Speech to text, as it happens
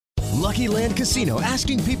Lucky Land Casino,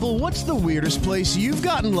 asking people, what's the weirdest place you've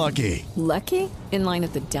gotten lucky? Lucky? In line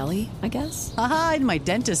at the deli, I guess? Aha, in my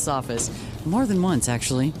dentist's office. More than once,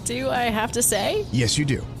 actually. Do I have to say? Yes, you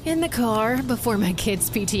do. In the car before my kids'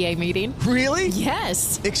 PTA meeting. Really?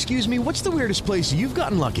 Yes. Excuse me, what's the weirdest place you've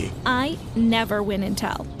gotten lucky? I never win and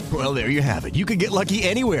tell. Well, there you have it. You can get lucky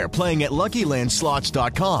anywhere, playing at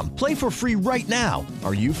LuckyLandSlots.com. Play for free right now.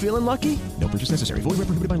 Are you feeling lucky? No purchase necessary. Void where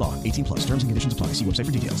prohibited by law. 18 plus. Terms and conditions apply. See website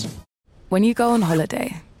for details. When you go on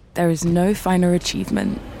holiday, there is no finer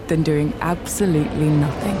achievement than doing absolutely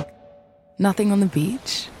nothing. Nothing on the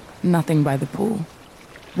beach, nothing by the pool,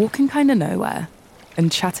 walking kind of nowhere,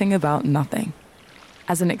 and chatting about nothing.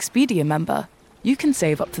 As an Expedia member, you can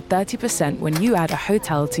save up to 30% when you add a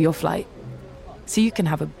hotel to your flight. So you can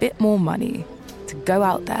have a bit more money to go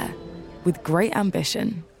out there with great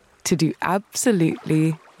ambition to do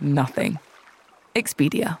absolutely nothing.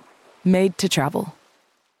 Expedia, made to travel.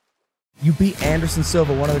 You beat Anderson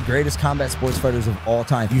Silva, one of the greatest combat sports fighters of all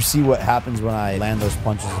time. You see what happens when I land those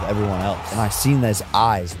punches with everyone else. And I seen his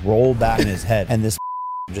eyes roll back in his head, and this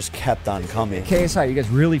just kept on coming. KSI, you guys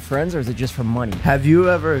really friends, or is it just for money? Have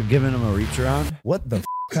you ever given him a reach around? What the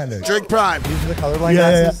kind of... Drink Prime. These are the colorblind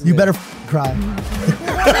glasses? You better cry.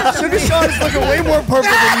 Sugar Sean is looking way more purple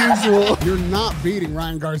than usual. You're not beating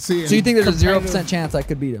Ryan Garcia. So you think there's a 0% chance I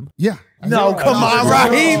could beat him? Yeah. No, come on,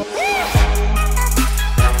 Raheem.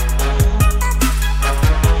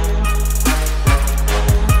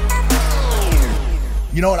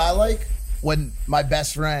 You know what I like? When my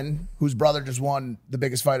best friend, whose brother just won the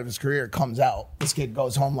biggest fight of his career, comes out. This kid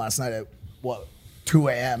goes home last night at, 2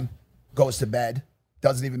 a.m., goes to bed,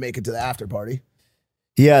 doesn't even make it to the after party.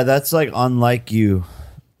 Yeah, that's like unlike you,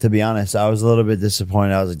 to be honest. I was a little bit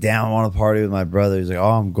disappointed. I was like, damn, I want to party with my brother. He's like,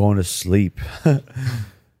 oh, I'm going to sleep. It's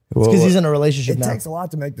because he's in a relationship now. It takes a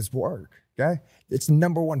lot to make this work, okay? It's the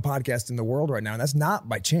 #1 podcast in the world right now, and that's not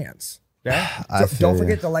by chance, okay? So don't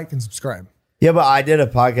forget to like and subscribe. Yeah, but I did a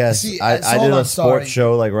podcast. See, I did a sports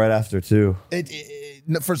show like right after too.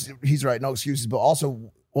 First, he's right, no excuses. But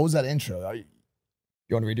also, what was that intro? You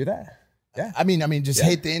want to redo that? Yeah. I mean, just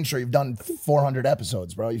hate the intro. You've done 400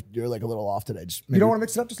 episodes, bro. You're like a little off today. Just maybe, you don't want to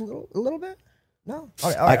mix it up just a little bit? No.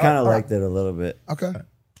 All right, I kind of liked it a little bit. Okay.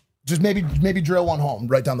 Just maybe drill one home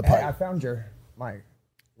right down the pipe. Hey, I found your mic.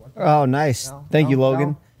 Oh, nice. Thank you, Logan.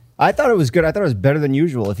 No. I thought it was good. I thought it was better than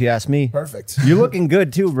usual, if you ask me. Perfect. You're looking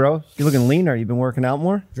good, too, bro. You're looking leaner. You've been working out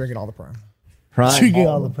more? Drinking all the Prime. Drinking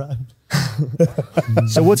all the Prime.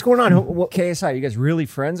 So what's going on? KSI, you guys really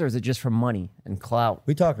friends, or is it just for money and clout? What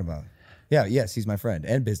are you talking about? Yes, he's my friend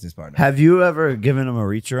and business partner. Have you ever given him a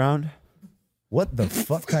reach around? What the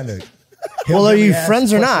fuck kind of... Well, are you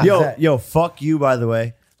friends or not? Yo, fuck you, by the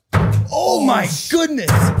way. Oh my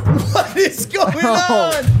goodness! What is going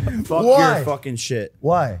on? Fuck your fucking shit.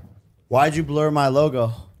 Why? Why'd you blur my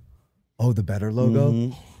logo? Oh, the better logo?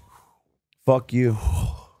 Mm-hmm. Fuck you.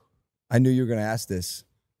 I knew you were going to ask this.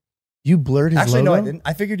 You blurred his logo? Actually, no, I didn't.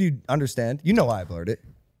 I figured you'd understand. You know why I blurred it.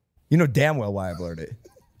 You know damn well why I blurred it.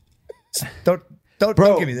 Don't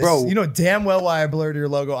give me this. Bro. You know damn well why I blurred your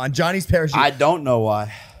logo on Johnny's parachute. I don't know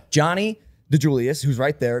why. Johnny DeJulius, who's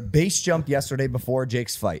right there, base jumped yesterday before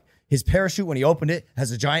Jake's fight. His parachute, when he opened it,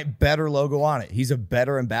 has a giant better logo on it. He's a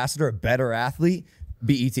better ambassador, a better athlete.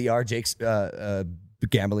 BETR, Jake's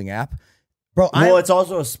gambling app. Bro, it's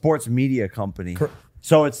also a sports media company.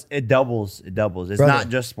 So it doubles. It's Brother, not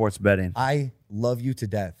just sports betting. I love you to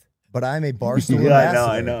death. But I'm a Barstool ambassador.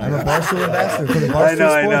 I know. I'm a Barstool ambassador for the Barstool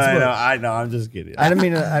Sportsbook. I know. I'm just kidding. I didn't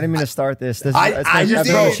mean to start this. I just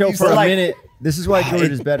been on the show for a minute. This is why George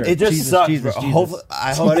is better. It just sucks. Jesus. I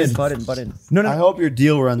hope Butt in. No. I hope your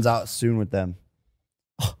deal runs out soon with them.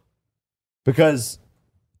 Because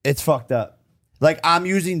it's fucked up. Like, I'm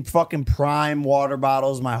using fucking Prime water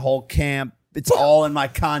bottles, my whole camp. It's all in my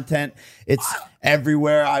content. It's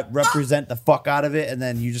everywhere. I represent the fuck out of it, and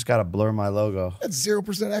then you just got to blur my logo. That's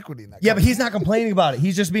 0% equity in that. Yeah, but he's not complaining about it.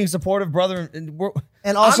 He's just being supportive, brother.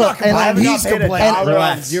 And also, he's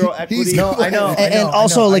complaining. Zero equity. No, I know. And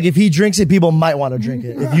also, like, if he drinks it, people might want to drink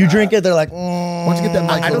it. If you drink it, they're like, Why don't you get that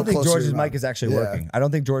mic? I don't think George's mic is actually working. I don't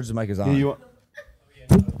think George's mic is on.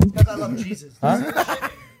 because I love Jesus. Huh?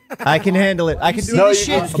 I can handle it. I can do this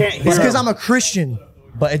shit. It's because I'm a Christian.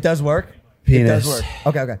 But it does work. Penis. It does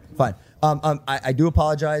work. Okay, fine. I do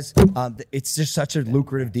apologize. It's just such a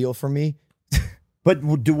lucrative deal for me. But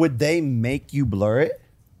would they make you blur it?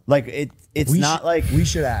 Like it's not like we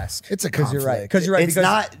should ask. It's a because you're right. Because you're right. It's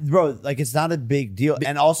not, bro. Like it's not a big deal.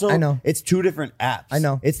 And also, I know it's two different apps. I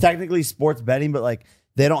know it's technically sports betting, but like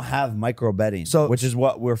they don't have micro betting, which is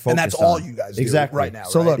what we're focused on. And that's all you guys do exactly right now.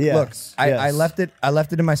 So right? look. I left it. I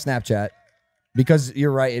left it in my Snapchat. Because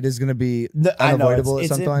you're right, it is going to be I know, unavoidable at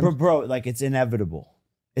some time. bro, like it's inevitable.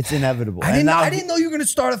 It's inevitable. I didn't know you were going to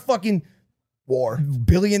start a fucking war $1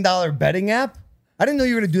 billion betting app. I didn't know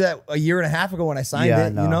you were going to do that a year and a half ago when I signed it. I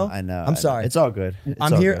know. I'm sorry. It's all good.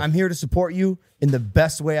 I'm here. I'm here to support you in the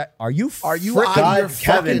best way. Are you out of your Kevin,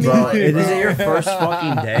 fucking bro? mind, Is bro? it your first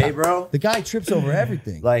fucking day, bro? The guy trips over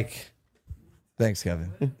everything. Like, thanks,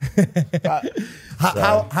 Kevin.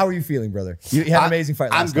 How are you feeling, brother? You had an amazing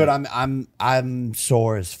fight. I'm last good. night. I'm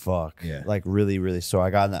sore as fuck. Yeah. Like really, really sore.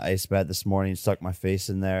 I got in the ice bath this morning, stuck my face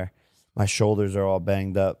in there. My shoulders are all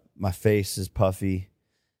banged up. My face is puffy.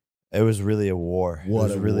 It was really a war.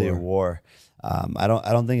 What it was really a war. I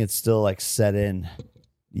don't think it's still like set in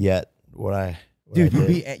yet. Dude,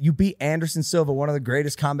 you beat Anderson Silva, one of the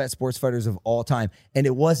greatest combat sports fighters of all time, and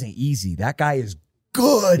it wasn't easy. That guy is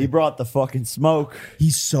good. He brought the fucking smoke.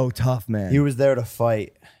 He's so tough, man. He was there to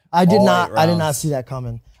fight. I did all not. 8 I did not rounds. see that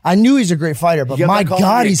coming. I knew he's a great fighter, but You my kept calling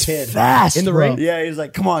God, me a he's kid. fast In the bro. ring? Yeah, he was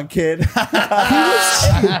like, "Come on, kid." There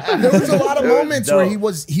was a lot of moments where he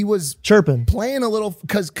was chirping, playing a little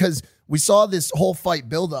because we saw this whole fight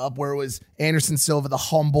build up where it was Anderson Silva, the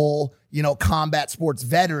humble, combat sports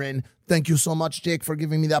veteran. Thank you so much, Jake, for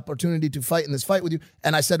giving me the opportunity to fight in this fight with you.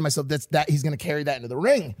 And I said to myself, that he's going to carry that into the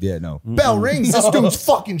ring. Yeah, no. Bell rings. This dude's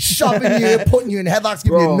fucking shoving you, putting you in headlocks,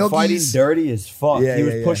 giving you Bro, fighting noogies. dirty as fuck. Yeah, he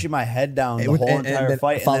was yeah. pushing my head down the And whole entire then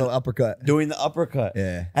fight. follow and then uppercut. doing the uppercut.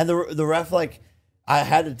 Yeah. And the ref, like, I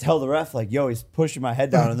had to tell the ref, like, yo, he's pushing my head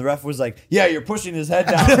down. And the ref was like, yeah, you're pushing his head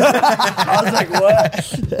down. I was like,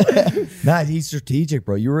 what? Nah, he's strategic,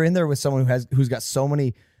 bro. You were in there with someone who's got so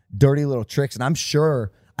many dirty little tricks, and I'm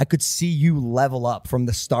sure I could see you level up from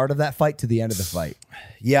the start of that fight to the end of the fight.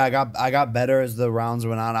 Yeah, I got better as the rounds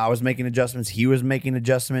went on. I was making adjustments. He was making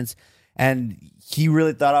adjustments. And he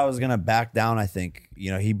really thought I was going to back down, I think.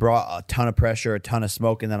 He brought a ton of pressure, a ton of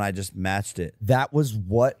smoke, and then I just matched it. That was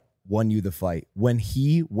what won you the fight. When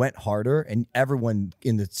he went harder, and everyone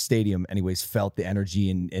in the stadium anyways felt the energy,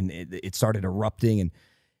 and it started erupting, and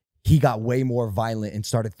he got way more violent and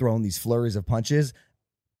started throwing these flurries of punches.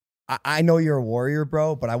 I know you're a warrior,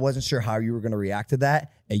 bro, but I wasn't sure how you were going to react to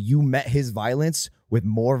that. And you met his violence with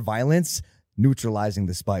more violence, neutralizing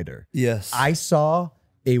the spider. Yes. I saw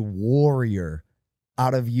a warrior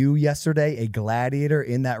out of you yesterday, a gladiator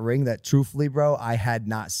in that ring that truthfully, bro, I had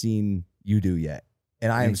not seen you do yet. And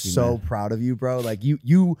I am so proud of you, bro. Like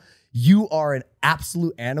you are an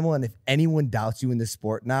absolute animal. And if anyone doubts you in this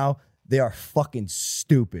sport now, they are fucking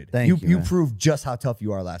stupid. Thank you, You man. proved just how tough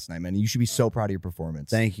you are last night, man. And you should be so proud of your performance.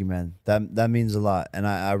 Thank you, man. That means a lot, and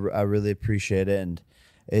I really appreciate it. And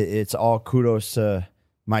it's all kudos to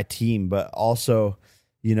my team, but also,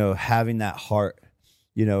 having that heart.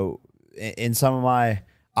 In some of my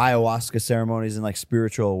ayahuasca ceremonies and like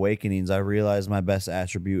spiritual awakenings, I realized my best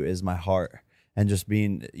attribute is my heart, and just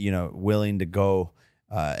being willing to go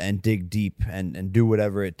and dig deep and do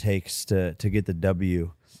whatever it takes to get the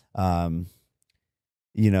W.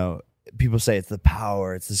 People say it's the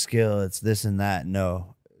power, it's the skill, it's this and that.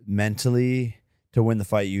 No, mentally, to win the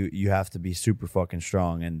fight, you have to be super fucking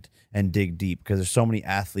strong and dig deep, because there's so many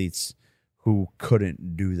athletes who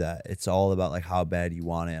couldn't do that. It's all about like how bad you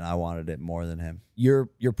want it, and I wanted it more than him. Your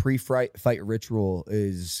pre-fight ritual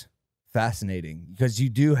is fascinating because you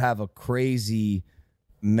do have a crazy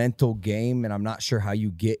mental game, and I'm not sure how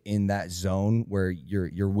you get in that zone where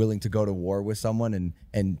you're willing to go to war with someone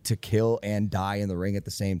and to kill and die in the ring at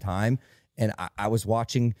the same time. And I was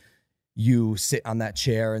watching you sit on that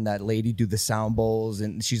chair and that lady do the sound bowls,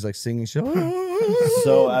 and she's like singing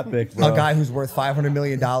so epic, bro. A guy who's worth $500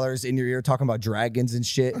 million in your ear talking about dragons and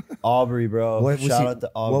shit. Aubrey, bro. Shout out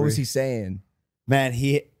to Aubrey. What was he saying? Man,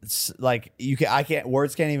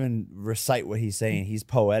 words can't even recite what he's saying. He's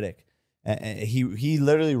poetic. And he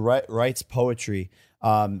literally writes poetry,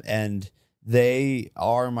 and they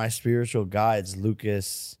are my spiritual guides.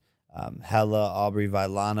 Lucas, Hella, Aubrey,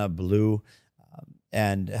 Vailana, Blue,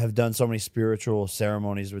 and have done so many spiritual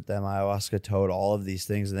ceremonies with them. Ayahuasca, Toad, all of these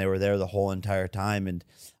things, and they were there the whole entire time. And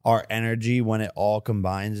our energy, when it all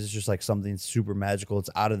combines, is just like something super magical. It's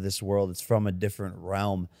out of this world. It's from a different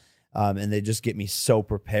realm, and they just get me so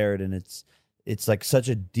prepared. And it's like such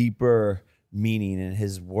a deeper meaning, and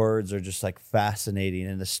his words are just like fascinating,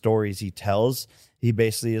 and the stories he tells, he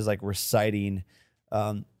basically is like reciting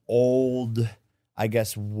old, I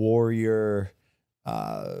guess, warrior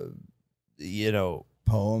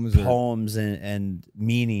poems and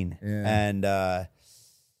meaning. And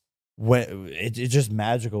when it's just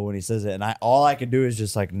magical when he says it, and all I can do is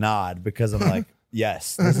just like nod, because I'm like,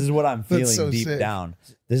 yes, this is what I'm feeling so deep sick. down.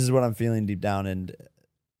 This is what I'm feeling deep down. And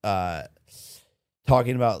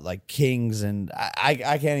talking about like kings, and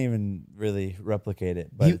I can't even really replicate it.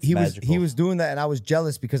 But he was doing that, and I was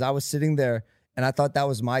jealous because I was sitting there and I thought that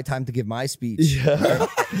was my time to give my speech. Yeah.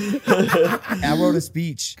 I wrote a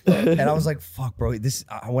speech and I was like, fuck, bro,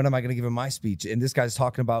 when am I going to give him my speech? And this guy's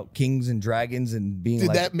talking about kings and dragons and being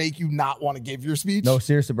Did that make you not want to give your speech? No,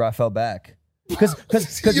 seriously, bro, I fell back. Because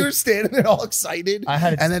you were standing there all excited.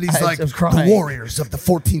 And then he's like, the warriors of the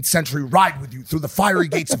 14th century ride with you through the fiery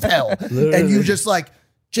gates of hell. And you just like,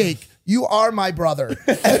 Jake, you are my brother.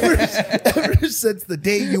 Ever since the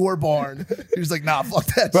day you were born. He was like, nah, fuck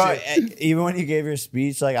that shit. Even when you gave your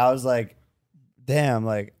speech, like I was like, damn,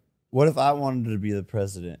 like, what if I wanted to be the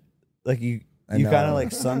president? Like you kind of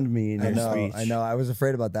like sunned me in your speech. I know. I was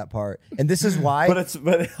afraid about that part. And this is why. but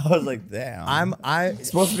I was like, damn. It's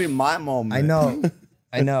supposed to be my moment.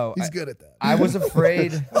 I know. He's good at that. I was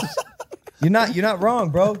afraid. You're not wrong,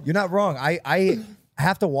 bro. You're not wrong. I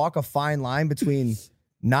have to walk a fine line between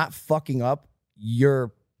not fucking up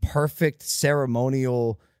your perfect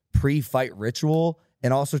ceremonial pre-fight ritual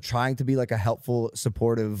and also trying to be like a helpul,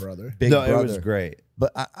 supportive big brother. It was great.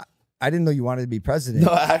 But I didn't know you wanted to be president.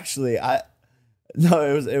 No, actually,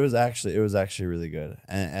 it was actually really good,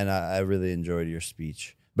 and I really enjoyed your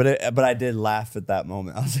speech. But I did laugh at that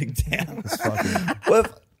moment. I was like, damn,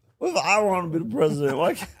 what if I want to be the president?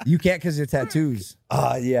 Like, you can't because your tattoos.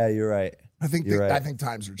 Yeah, you're right. I think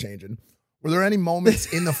times are changing. Were there any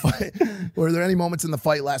moments in the fight? Were there any moments in the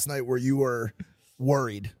fight last night where you were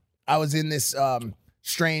worried? I was in this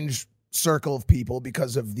strange circle of people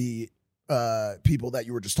because of the people that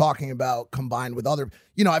you were just talking about, combined with other.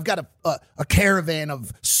 You know, I've got a caravan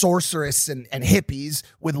of sorceress and hippies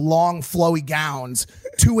with long flowy gowns,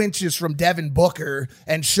 2 inches from Devin Booker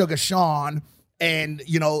and Sugar Sean. And,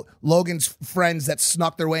 you know, Logan's friends that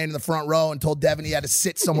snuck their way into the front row and told Devin he had to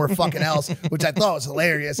sit somewhere fucking else, which I thought was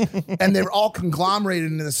hilarious. And they were all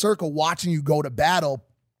conglomerated into the circle watching you go to battle.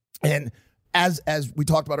 And as we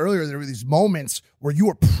talked about earlier, there were these moments where you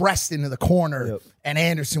were pressed into the corner and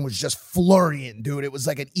Anderson was just flurrying, dude. It was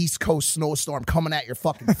like an East Coast snowstorm coming at your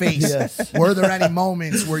fucking face. Yes. Were there any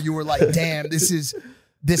moments where you were like, damn, this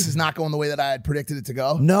is not going the way that I had predicted it to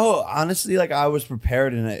go? No, honestly, like I was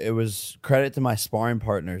prepared, and it was credit to my sparring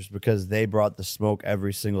partners because they brought the smoke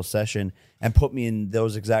every single session and put me in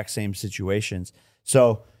those exact same situations.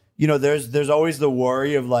 So, you know, there's always the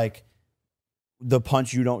worry of like the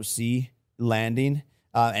punch you don't see landing,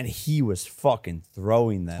 and he was fucking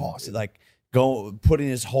throwing them, like putting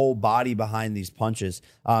his whole body behind these punches.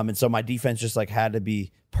 And so my defense just like had to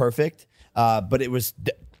be perfect, but it was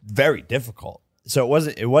very difficult. So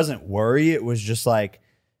it wasn't worry. It was just like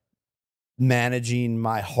managing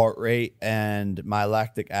my heart rate and my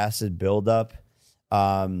lactic acid buildup,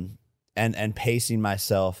 and pacing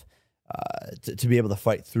myself to be able to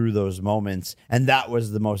fight through those moments. And that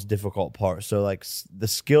was the most difficult part. So like the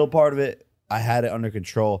skill part of it, I had it under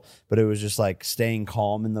control, but it was just like staying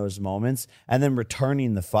calm in those moments and then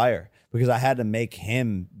returning the fire because I had to make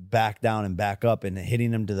him back down and back up, and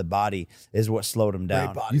hitting him to the body is what slowed him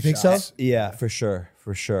down. You think so? Yeah, for sure.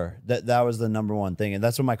 That was the number one thing. And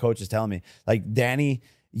that's what my coach is telling me. Like Danny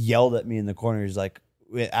yelled at me in the corner. He's like,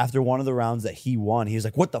 after one of the rounds that he won, he was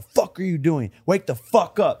like, what the fuck are you doing? Wake the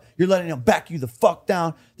fuck up. You're letting him back you the fuck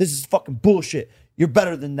down. This is fucking bullshit. You're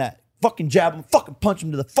better than that. Fucking jab him, fucking punch him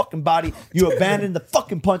to the fucking body. You abandoned the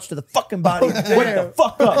fucking punch to the fucking body. Wake the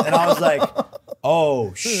fuck up. And I was like,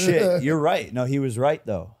 oh shit, you're right. No, he was right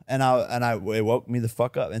though. And it woke me the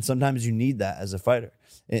fuck up. And sometimes you need that as a fighter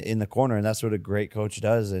in the corner. And that's what a great coach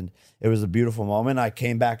does. And it was a beautiful moment. I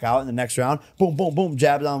came back out in the next round, boom, boom, boom,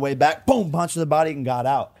 jabbed on the way back, boom, punch to the body and got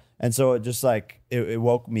out. And so it just like, it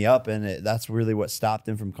woke me up, and that's really what stopped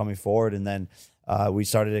him from coming forward. And then we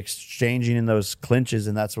started exchanging in those clinches,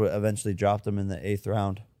 and that's what eventually dropped him in the 8th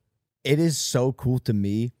round. It is so cool to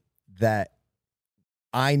me that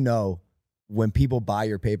I know when people buy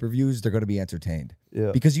your pay-per-views, they're going to be entertained.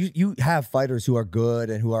 Yeah. Because you have fighters who are good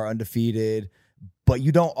and who are undefeated, but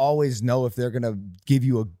you don't always know if they're going to give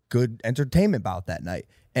you a good entertainment bout that night.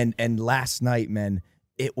 And last night, man,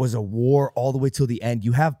 it was a war all the way till the end.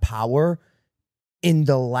 You have power. In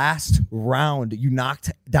the last round, you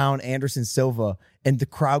knocked down Anderson Silva, and the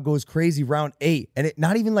crowd goes crazy. Round 8, and it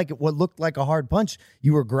not even like what looked like a hard punch.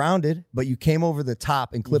 You were grounded, but you came over the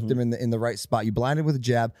top and clipped him in the right spot. You blinded with a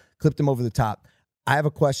jab, clipped him over the top. I have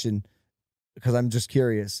a question because I'm just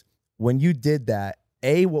curious. When you did that,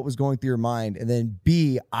 A, what was going through your mind, and then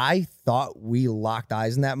B, I thought we locked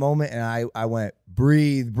eyes in that moment, and I went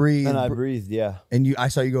breathe, and I breathed, yeah. And I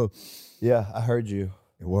saw you go, yeah. I heard you.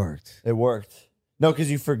 It worked. No,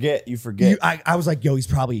 because you forget. I was like, yo, he's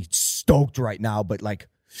probably stoked right now, but like,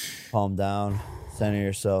 calm down. of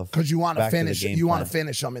yourself because you want to back the finish. game You want plan. to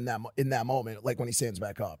finish him in that moment, like when he stands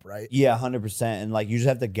back up, right? Yeah, 100%. And like you just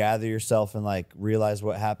have to gather yourself and like realize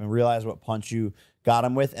what happened, realize what punch you got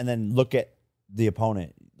him with, and then look at the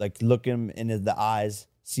opponent, like look him in the eyes,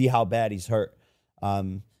 see how bad he's hurt,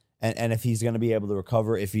 and if he's going to be able to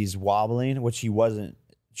recover. If he's wobbling, which he wasn't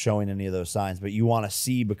showing any of those signs, but you want to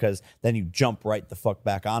see, because then you jump right the fuck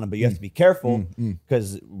back on him. But you have to be careful,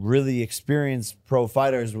 because really experienced pro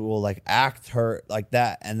fighters will like act hurt like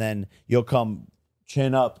that, and then you'll come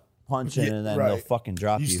chin up punching, and then they'll fucking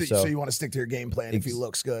drop you. So you want to stick to your game plan if he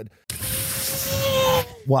looks good.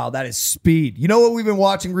 Wow, that is speed. You know what we've been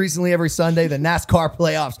watching recently every Sunday? The NASCAR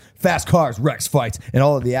playoffs, fast cars, wrecks, fights, and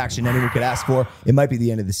all of the action anyone could ask for. It might be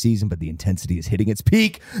the end of the season, but the intensity is hitting its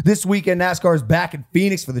peak. This weekend, NASCAR is back in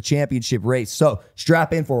Phoenix for the championship race. So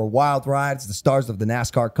strap in for a wild ride as the stars of the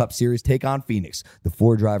NASCAR Cup Series take on Phoenix. The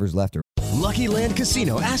 4 drivers left are Lucky Land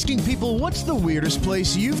Casino, asking people, what's the weirdest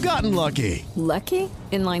place you've gotten lucky? Lucky?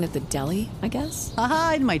 In line at the deli, I guess?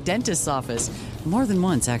 Aha, in my dentist's office. More than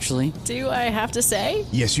once, actually. Do I have to say?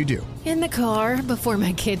 Yes, you do. In the car before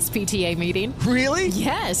my kids' PTA meeting. Really?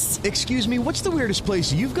 Yes. Excuse me, what's the weirdest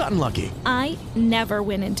place you've gotten lucky? I never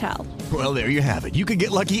win and tell. Well, there you have it. You can get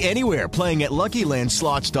lucky anywhere, playing at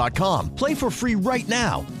LuckyLandSlots.com. Play for free right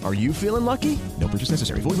now. Are you feeling lucky? No purchase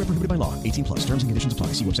necessary. Void where prohibited by law. 18 plus. Terms and conditions apply.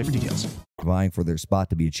 See website for details. vying for their spot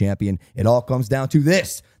to be a champion. It all comes down to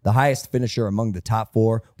this. The highest finisher among the top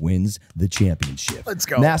 4 wins the championship. Let's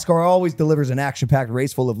go. NASCAR always delivers an action-packed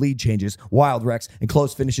race full of lead changes, wild wrecks, and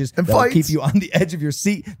close finishes and that'll fights. keep you on the edge of your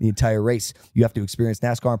seat the entire race. You have to experience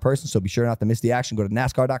NASCAR in person, so be sure not to miss the action. Go to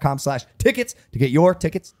NASCAR.com/tickets to get your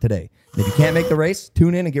tickets today. And if you can't make the race,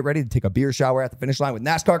 tune in and get ready to take a beer shower at the finish line with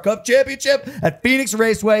NASCAR Cup Championship at Phoenix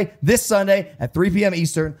Raceway this Sunday at 3 p.m.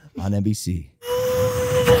 Eastern on NBC.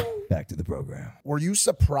 Back to the program. Were you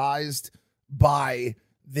surprised by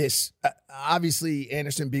this? Obviously,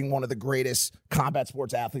 Anderson being one of the greatest combat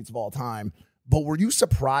sports athletes of all time, but were you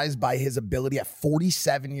surprised by his ability at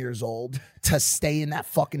 47 years old to stay in that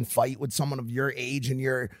fucking fight with someone of your age and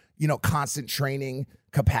your, constant training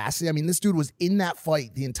capacity? I mean, this dude was in that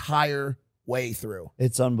fight the entire way through.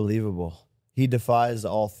 It's unbelievable. He defies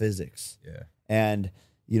all physics. Yeah. And,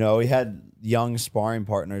 he had young sparring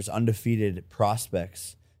partners, undefeated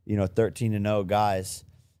prospects, 13-0 guys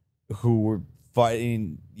who were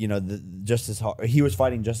fighting, just as hard. He was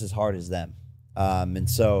fighting just as hard as them. And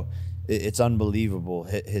so it's unbelievable.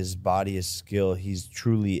 His body, his skill, he's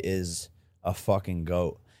truly is a fucking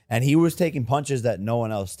GOAT. And he was taking punches that no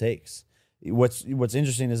one else takes. What's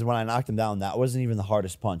interesting is when I knocked him down, that wasn't even the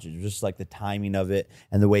hardest punch. It was just like the timing of it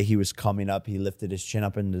and the way he was coming up. He lifted his chin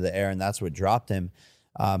up into the air, and that's what dropped him.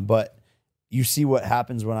 But you see what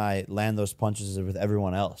happens when I land those punches with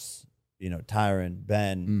everyone else. Tyron,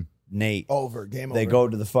 Ben, Nate. Game over. They go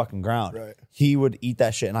to the fucking ground. Right. He would eat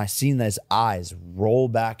that shit, and I seen his eyes roll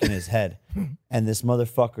back in his head, and this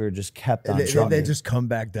motherfucker just kept on trucking. They just come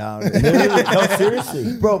back down. No,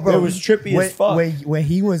 seriously. Bro. It was trippy as fuck. When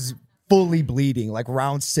he was fully bleeding, like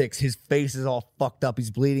round 6, his face is all fucked up.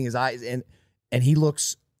 He's bleeding his eyes, and he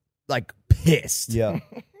looks like pissed. Yeah.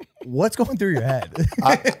 What's going through your head?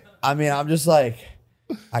 I mean, I'm just like,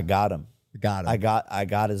 I got him. Got him. I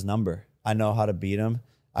got his number. I know how to beat him.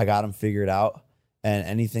 I got him figured out. And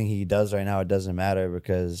anything he does right now, it doesn't matter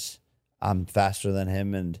because I'm faster than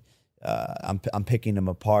him, and I'm picking him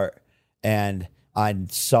apart. And I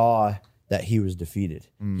saw that he was defeated.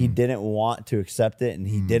 He didn't want to accept it, and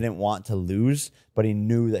he didn't want to lose, but he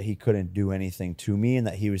knew that he couldn't do anything to me and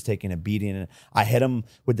that he was taking a beating. And I hit him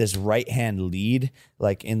with this right hand lead,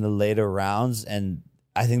 like in the later rounds, and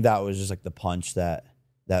I think that was just like the punch that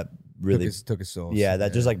really took his soul. Yeah,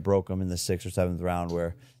 that just like broke him in the 6th or 7th round,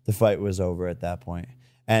 where the fight was over at that point.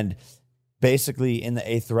 And basically in the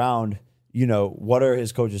 8th round, what are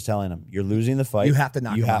his coaches telling him? You're losing the fight. You have to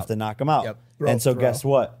knock him out. You have to knock him out. Yep. And so guess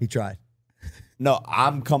what? He tried. No,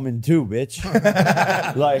 I'm coming too, bitch.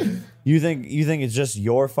 Like, you think it's just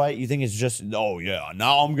your fight? You think it's just, oh yeah,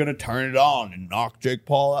 now I'm gonna turn it on and knock Jake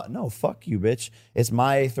Paul out? No, fuck you, bitch. It's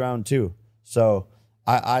my 8th round too. So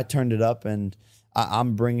I turned it up, and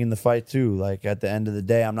I'm bringing the fight too. Like, at the end of the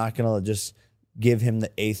day, I'm not gonna just give him the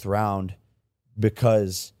 8th round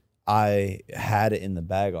because I had it in the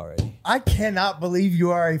bag already. I cannot believe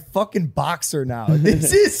you are a fucking boxer now.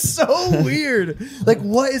 This is so weird. Like,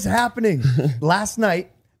 what is happening? Last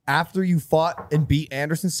night, after you fought and beat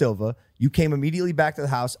Anderson Silva, you came immediately back to the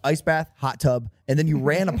house, ice bath, hot tub, and then you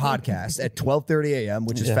ran a podcast at 12:30 a.m.,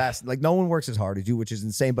 which is fast. Like, no one works as hard as you, which is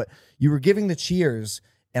insane. But you were giving the cheers,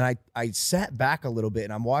 and I sat back a little bit,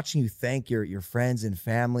 and I'm watching you thank your friends and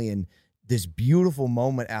family, and this beautiful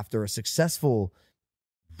moment after a successful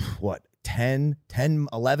 10,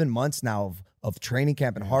 11 months now of training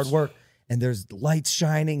camp and hard work, and there's lights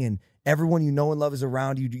shining and everyone you know and love is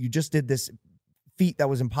around you. You just did this feat that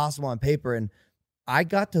was impossible on paper, and I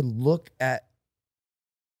got to look at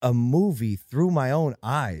a movie through my own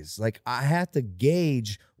eyes. Like, I had to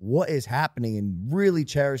gauge what is happening and really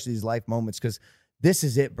cherish these life moments, because this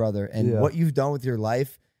is it, brother. And what you've done with your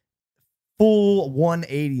life, full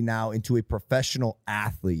 180 now into a professional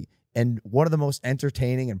athlete, and one of the most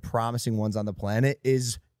entertaining and promising ones on the planet,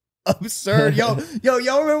 is absurd. Yo,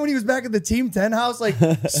 remember when he was back at the Team 10 house, like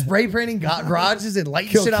spray painting garages and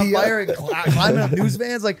lighting shit on fire and climbing up news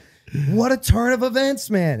vans? Like, what a turn of events,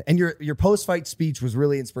 man. And your post-fight speech was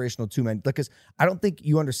really inspirational too, man, because I don't think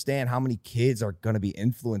you understand how many kids are going to be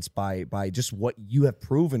influenced by just what you have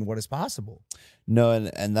proven what is possible. No,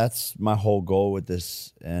 and that's my whole goal with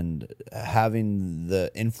this, and having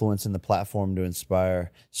the influence and the platform to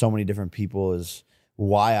inspire so many different people is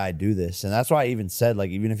why I do this. And that's why I even said,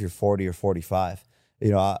 like, even if you're 40 or 45,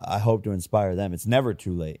 I hope to inspire them. It's never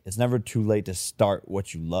too late. It's never too late to start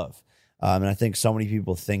what you love. And I think so many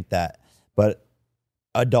people think that, but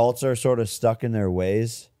adults are sort of stuck in their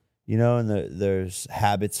ways, and there's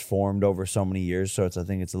habits formed over so many years. So I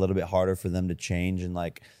think it's a little bit harder for them to change and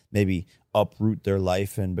like maybe uproot their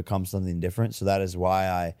life and become something different. So that is why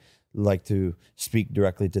I like to speak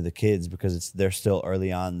directly to the kids, because they're still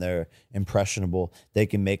early on, they're impressionable, they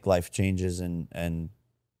can make life changes and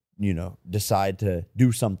decide to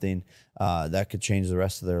do something that could change the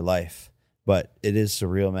rest of their life. But it is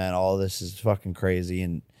surreal, man. All this is fucking crazy.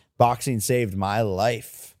 And boxing saved my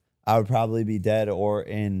life. I would probably be dead or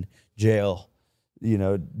in jail,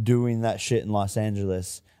 doing that shit in Los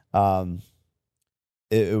Angeles.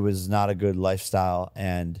 It was not a good lifestyle.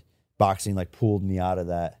 And boxing like pulled me out of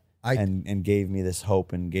that and gave me this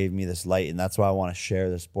hope and gave me this light. And that's why I want to share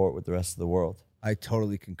the sport with the rest of the world. I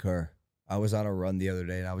totally concur. I was on a run the other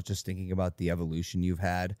day, and I was just thinking about the evolution you've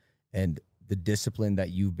had, and the discipline that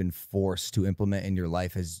you've been forced to implement in your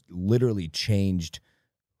life has literally changed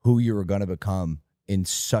who you were going to become in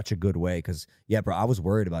such a good way. Because, yeah, bro, I was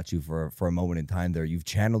worried about you for a moment in time there. You've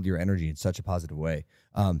channeled your energy in such a positive way.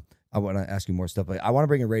 I want to ask you more stuff. But I want to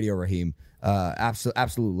bring in Radio Raheem,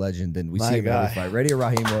 absolute legend. And we see him every fight. Radio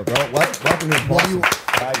Raheem, bro. Welcome to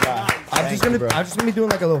the I'm just gonna be doing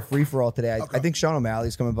like a little free for all today. I think Sean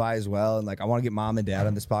O'Malley's coming by as well, and like I want to get mom and dad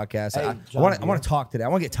on this podcast. Hey, I want to talk today. I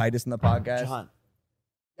want to get Titus on the podcast. John.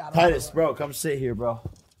 Titus, bro, come sit here, bro.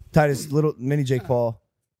 Titus, little mini Jake Paul.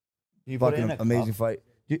 You put fucking in a amazing cup. fight.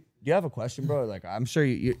 Do you have a question, bro? Like, I'm sure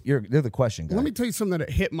you're the question guy. Let me tell you something that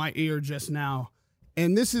hit my ear just now,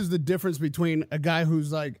 and this is the difference between a guy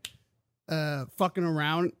who's like fucking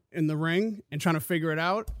around in the ring and trying to figure it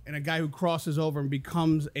out, and a guy who crosses over and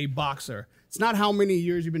becomes a boxer. It's not how many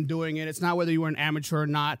years you've been doing it. It's not whether you were an amateur or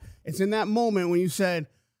not. It's in that moment when you said,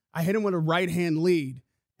 I hit him with a right hand lead,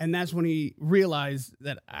 and that's when he realized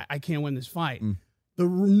that I can't win this fight.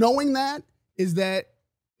 Knowing that is that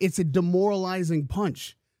it's a demoralizing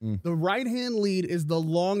punch. The right hand lead is the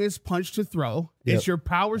longest punch to throw. It's your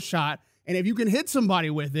power shot, and if you can hit somebody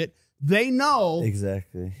with it, they know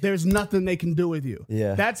exactly there's nothing they can do with you.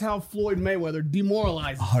 Yeah. That's how Floyd Mayweather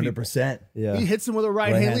demoralizes 100%. Yeah. He hits him with a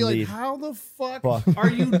right hand lead. Like, how the fuck are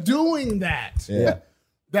you doing that? Yeah.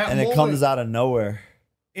 That and moment, it comes out of nowhere.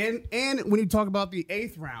 And when you talk about the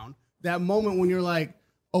 8th round, that moment when you're like,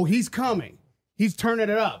 oh, he's coming. He's turning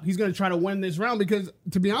it up. He's going to try to win this round, because,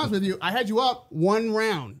 to be honest with you, I had you up 1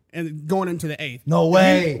 round and going into the 8th. No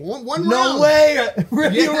way. One round. No way.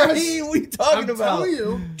 Really, Yes. Raheem, what are you talking about? I'm telling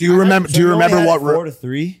you. Do you remember what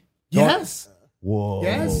 4-3? Yes. Whoa.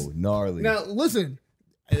 Yes. Gnarly. Now, listen,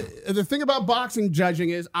 the thing about boxing judging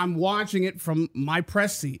is I'm watching it from my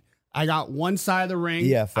press seat. I got one side of the ring.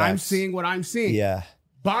 Yeah, facts. I'm seeing what I'm seeing. Yeah.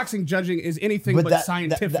 Boxing judging is anything but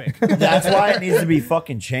scientific. That's why it needs to be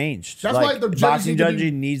fucking changed. That's why the judges boxing need to be-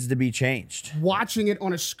 judging needs to be changed. Watching it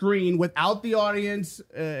on a screen without the audience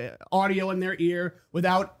audio in their ear,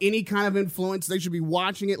 without any kind of influence. They should be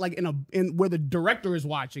watching it like in where the director is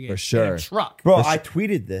watching it. For sure. In a truck. Bro, I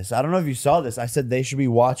tweeted this. I don't know if you saw this. I said they should be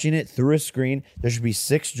watching it through a screen. There should be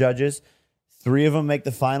 6 judges. 3 of them make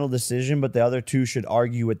the final decision, but the other 2 should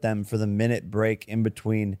argue with them for the minute break in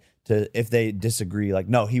between if they disagree. Like,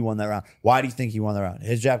 no, he won that round. Why do you think he won the round?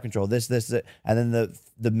 His jab control, this. And then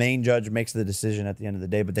the main judge makes the decision at the end of the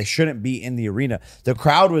day, but they shouldn't be in the arena. The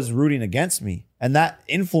crowd was rooting against me, and that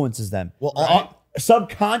influences them. Well,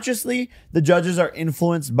 subconsciously, the judges are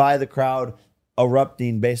influenced by the crowd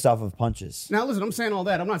erupting based off of punches. Now, listen, I'm saying all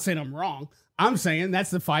that. I'm not saying I'm wrong. I'm saying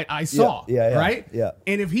that's the fight I saw. Yeah. Right? Yeah.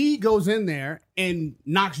 And if he goes in there and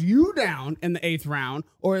knocks you down in the 8th round,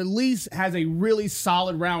 or at least has a really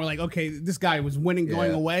solid round where, like, okay, this guy was winning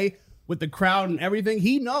going away with the crowd and everything,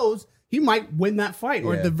 he knows he might win that fight,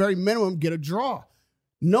 or at the very minimum, get a draw.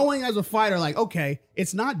 Knowing as a fighter, like, okay,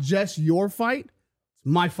 it's not just your fight, it's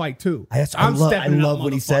my fight too. I love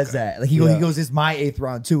when he says that. Like he goes, "It's my 8th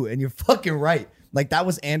round too," and you're fucking right. Like that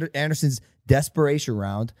was Anderson's desperation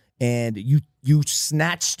round, and you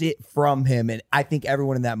snatched it from him, and I think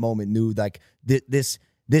everyone in that moment knew like this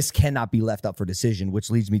cannot be left up for decision.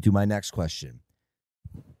 Which leads me to my next question.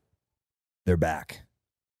 They're back.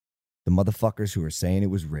 The motherfuckers who are saying it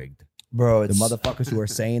was rigged. Bro, the motherfuckers who are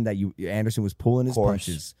saying that Anderson was pulling his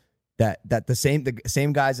punches, that the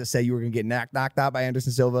same guys that say you were gonna get knocked out by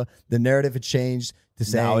Anderson Silva, the narrative had changed to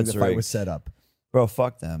saying the fight was set up. Bro,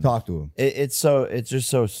 fuck them. Talk to him. It's just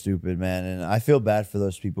so stupid, man. And I feel bad for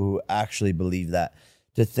those people who actually believe that.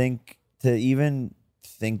 To even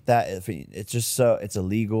think that it's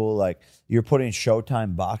illegal. Like you're putting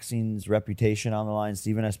Showtime Boxing's reputation on the line,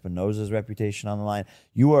 Steven Espinoza's reputation on the line.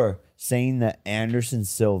 You are saying that Anderson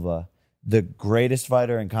Silva, the greatest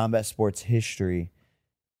fighter in combat sports history,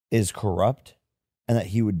 is corrupt, and that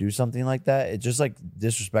he would do something like that. It's just like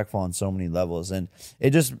disrespectful on so many levels, and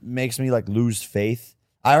it just makes me like lose faith.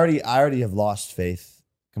 I already have lost faith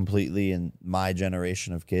completely in my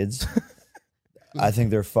generation of kids. I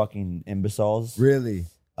think they're fucking imbeciles. Really?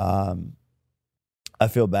 I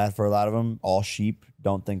feel bad for a lot of them. All sheep,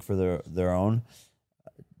 don't think for their own.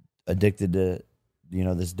 Addicted to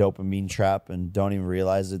this dopamine trap and don't even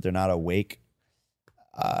realize that they're not awake.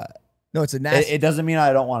 No, it's a nasty. It doesn't mean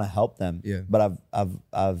I don't want to help them. Yeah. But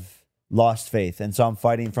I've lost faith, and so I'm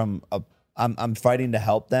fighting I'm fighting to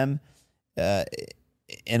help them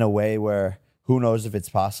in a way where who knows if it's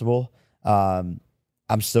possible. I'm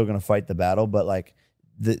still gonna fight the battle, but like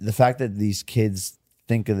the fact that these kids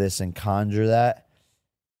think of this and conjure that,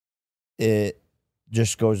 it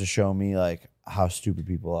just goes to show me like how stupid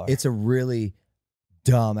people are. It's a really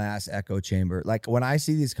dumbass echo chamber. Like when I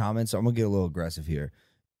see these comments, I'm gonna get a little aggressive here.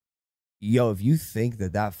 Yo, if you think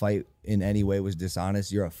that fight in any way was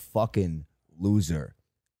dishonest, you're a fucking loser.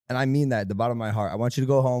 And I mean that at the bottom of my heart. I want you to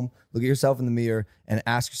go home, look at yourself in the mirror, and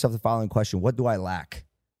ask yourself the following question. What do I lack?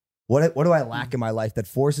 What do I lack in my life that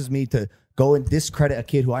forces me to go and discredit a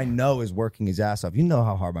kid who I know is working his ass off? You know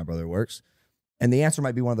how hard my brother works. And the answer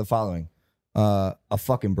might be one of the following. A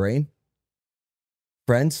fucking brain,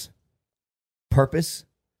 friends, purpose.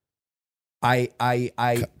 I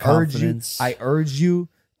urge you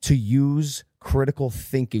to use critical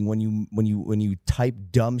thinking when you type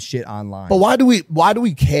dumb shit online. But why do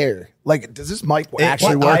we care? Like, does this mic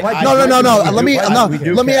actually work? No. Let me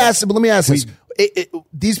ask this.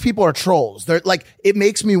 These people are trolls. They're like, it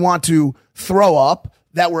makes me want to throw up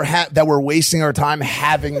that we're wasting our time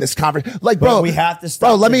having this conversation. Like, bro, but we have to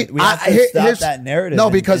stop. Bro, stop that narrative. No,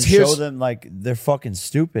 because and show them like they're fucking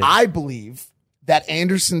stupid. I believe that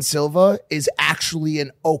Anderson Silva is actually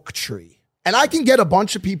an oak tree. And I can get a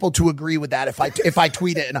bunch of people to agree with that if I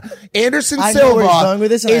tweet it. And Anderson I Silva know where he's going with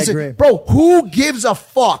this, and I agree. Bro, who gives a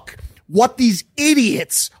fuck what these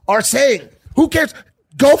idiots are saying? Who cares?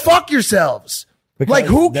 Go fuck yourselves. Because like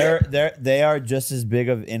who? They are just as big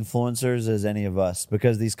of influencers as any of us.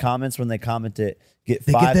 Because these comments, when they comment it, get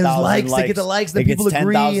They get 5,000 those likes, likes. they get the likes, They then people get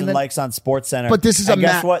agree, 10,000 and then- likes on SportsCenter. But this is and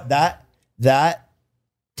guess what? That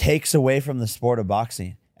takes away from the sport of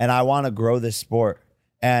boxing. And I want to grow this sport.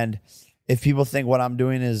 And if people think what I'm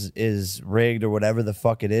doing is rigged or whatever the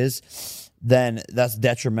fuck it is, then that's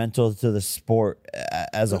detrimental to the sport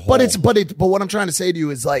as a whole. But what I'm trying to say to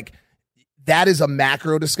you is like that is a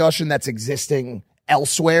macro discussion that's existing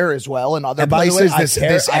elsewhere as well in other places.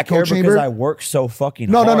 This echo chamber. Because I work so fucking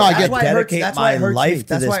hard. No, I get dedicate my life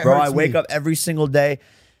to this, bro. I wake up every single day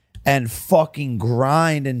and fucking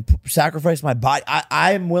grind and sacrifice my body.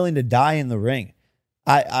 I am willing to die in the ring.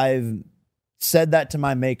 I've said that to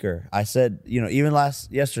my maker. I said, even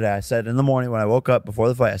yesterday, I said in the morning when I woke up before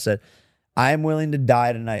the fight, I said, I am willing to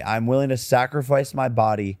die tonight. I'm willing to sacrifice my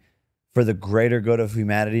body for the greater good of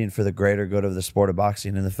humanity and for the greater good of the sport of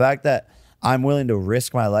boxing. And the fact that I'm willing to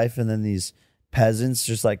risk my life and then these peasants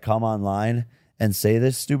just like come online and say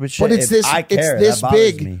this stupid shit. But it's this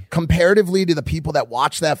big me. Comparatively to the people that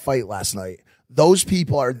watched that fight last night. Those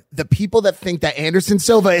people are the people that think that Anderson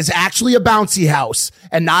Silva is actually a bouncy house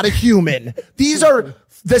and not a human. These are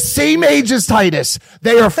the same age as Titus.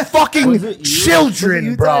 They are fucking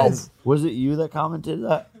children, bro. Was it you that commented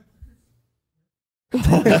that?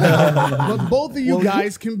 But both of you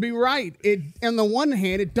guys can be right. On the one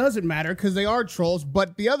hand, it doesn't matter because they are trolls.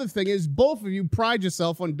 But the other thing is, both of you pride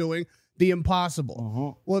yourself on doing the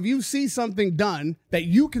impossible. Well, if you see something done that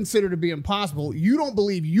you consider to be impossible, you don't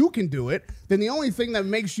believe you can do it, then the only thing that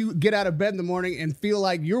makes you get out of bed in the morning and feel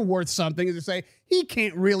like you're worth something is to say, he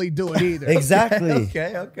can't really do it either. Exactly.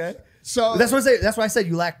 Okay. So that's why I said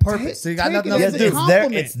you lack purpose. So you got nothing else to do.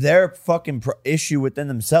 It's their fucking issue within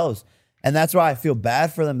themselves. And that's why I feel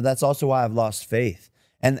bad for them, but that's also why I've lost faith.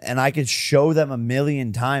 And I could show them a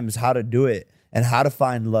million times how to do it and how to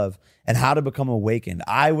find love and how to become awakened.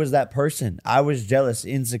 I was that person. I was jealous,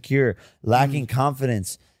 insecure, lacking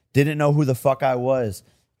confidence, didn't know who the fuck I was,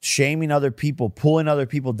 shaming other people, pulling other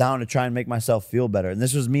people down to try and make myself feel better. And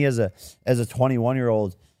this was me as a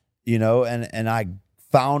 21-year-old, you know, and I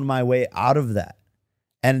found my way out of that.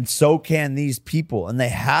 And so can these people, and they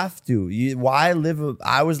have to.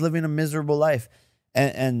 I was living a miserable life,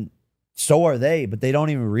 and so are they, but they don't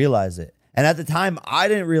even realize it. And at the time, I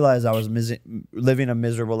didn't realize I was living a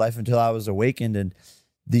miserable life until I was awakened, and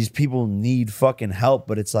these people need fucking help.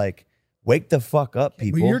 But it's like, wake the fuck up,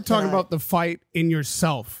 people. But you're talking about the fight in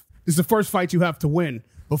yourself. This is the first fight you have to win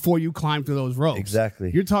before you climb through those ropes.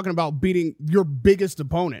 Exactly. You're talking about beating your biggest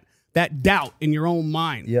opponent. That doubt in your own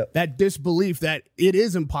mind, that disbelief that it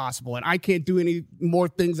is impossible and I can't do any more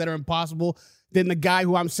things that are impossible than the guy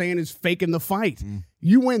who I'm saying is faking the fight.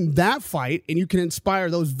 You win that fight and you can inspire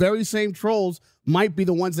those very same trolls might be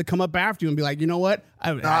the ones that come up after you and be like, you know what?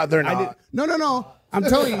 They're not. No. I'm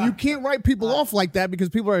telling you, you can't write people off like that because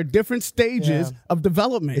people are at different stages of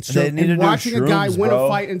development. It's true. And watching a guy win a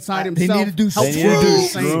fight inside himself. They need to do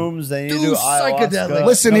shrooms. They need to do ayahuasca.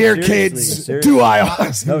 Listen here, kids. Seriously. Do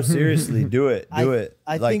ayahuasca. No, seriously, do it. Do it.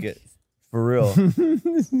 I like think- it. For real.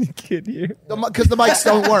 Kid here. Because the mics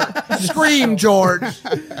don't work. Scream, George.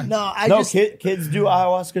 Kids do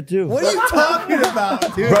ayahuasca too. What are you talking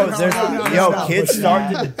about, dude? Bro, kids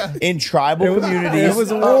start in tribal communities. It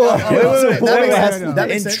was a war.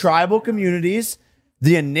 In tribal communities,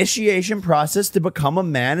 the initiation process to become a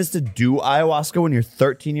man is to do ayahuasca when you're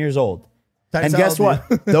 13 years old. And guess what?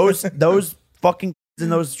 Those fucking in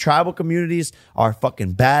those tribal communities are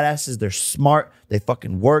fucking badasses. They're smart. They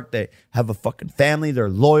fucking work. They have a fucking family. They're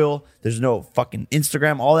loyal. There's no fucking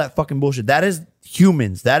Instagram, all that fucking bullshit. That is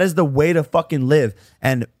humans. That is the way to fucking live.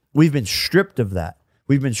 And we've been stripped of that.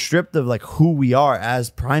 We've been stripped of like who we are as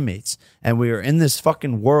primates. And we are in this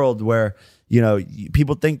fucking world where, you know,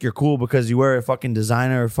 people think you're cool because you wear a fucking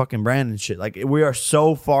designer or fucking brand and shit. Like, we are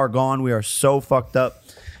so far gone. We are so fucked up.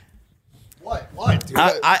 What, dude?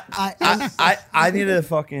 I need to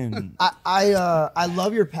fucking. I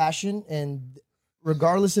love your passion, and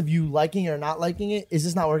regardless of you liking it or not liking it, is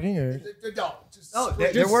this not working? Or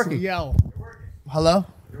They're working. Yell. hello?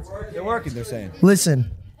 They're working. They're saying.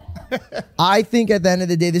 Listen, I think at the end of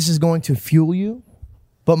the day, this is going to fuel you,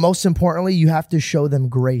 but most importantly, you have to show them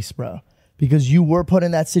grace, bro, because you were put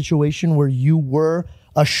in that situation where you were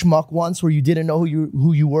a schmuck once, where you didn't know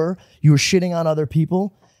who you were. You were shitting on other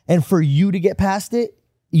people. And for you to get past it,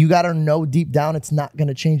 you got to know deep down it's not going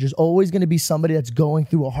to change. There's always going to be somebody that's going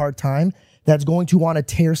through a hard time that's going to want to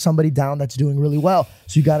tear somebody down that's doing really well.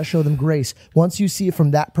 So you got to show them grace. Once you see it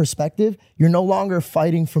from that perspective, you're no longer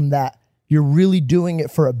fighting from that. You're really doing it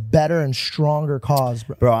for a better and stronger cause,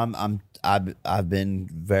 bro. Bro, I've been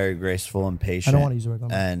very graceful and patient. I don't want to use the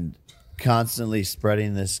word. And constantly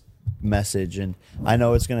spreading this message. And I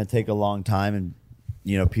know it's going to take a long time, and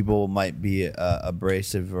you know, people might be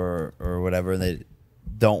abrasive or whatever, and they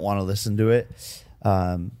don't want to listen to it.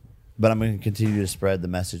 But I'm going to continue to spread the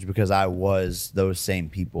message because I was those same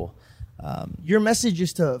people. Your message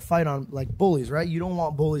is to fight on like bullies, right? You don't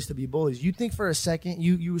want bullies to be bullies. You think for a second,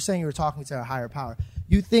 you were saying you were talking to a higher power.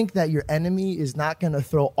 You think that your enemy is not going to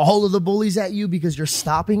throw all of the bullies at you because you're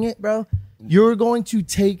stopping it, bro? You're going to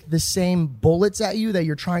take the same bullets at you that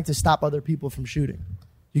you're trying to stop other people from shooting.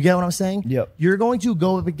 You get what I'm saying? Yep. You're going to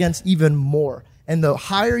go up against even more. And the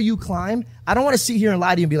higher you climb, I don't want to sit here and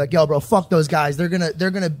lie to you and be like, yo, bro, fuck those guys. They're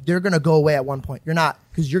gonna go away at one point. You're not,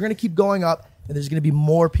 because you're gonna keep going up, and there's gonna be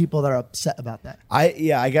more people that are upset about that.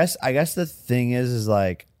 I guess the thing is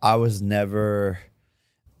like, I was never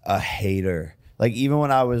a hater. Like, even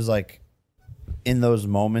when I was like in those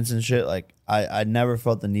moments and shit, like I never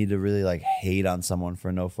felt the need to really like hate on someone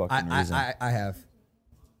for no fucking reason. I have.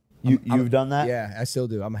 You've done that? Yeah, I still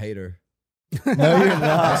do. I'm a hater. No, you're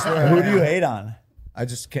not. Who do you hate on? I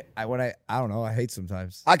just can't. I don't know. I hate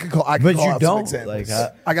sometimes. I could call out some examples. Like,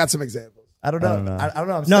 I got some examples. I don't know. I don't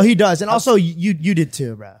know. No, he does, and also you did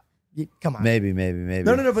too, bro. Come on. Maybe.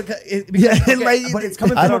 No. But Yeah, but it's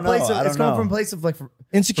coming from a place of. It's coming from a place of like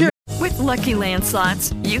insecure. With Lucky Land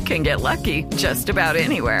Slots, you can get lucky just about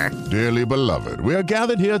anywhere. Dearly beloved, we are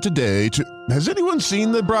gathered here today to... Has anyone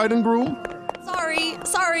seen the bride and groom?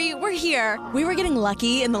 Sorry, we're here. We were getting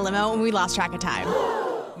lucky in the limo and we lost track of time.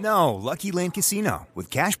 No, Lucky Land Casino, with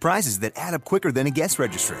cash prizes that add up quicker than a guest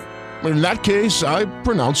registry. In that case, I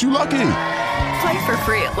pronounce you lucky. Play for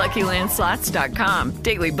free at LuckyLandSlots.com.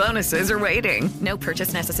 Daily bonuses are waiting. No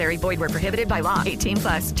purchase necessary. Void where prohibited by law.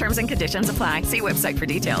 18+. Terms and conditions apply. See website for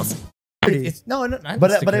details. It's no,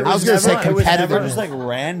 But it was never just like competitive.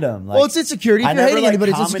 random. Like, Well, it's insecurity. If I you're never, hating like,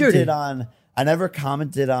 anybody, it's insecurity. I never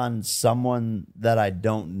commented on someone that I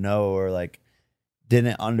don't know or like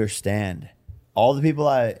didn't understand. All the people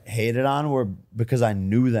I hated on were because I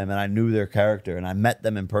knew them and I knew their character and I met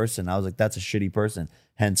them in person. I was like, that's a shitty person.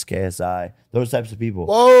 Hence KSI. Those types of people.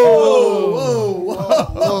 Whoa,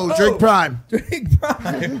 drink prime.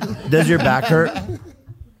 Does your back hurt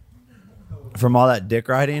from all that dick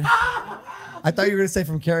riding? I thought you were going to say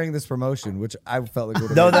from carrying this promotion, which I felt like would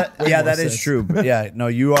have No, made that way yeah, more that is sense. true. Yeah, no,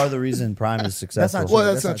 you are the reason Prime is successful.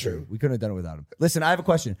 That's not true. We couldn't have done it without him. Listen, I have a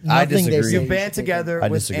question. I disagree. You band together I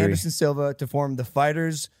with disagree. Anderson Silva to form the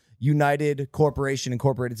Fighters United Corporation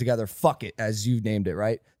Incorporated together. Fuck it, as you named it,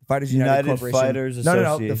 right? Fighters United Corporation. Fighters No. The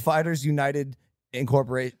Association. Fighters United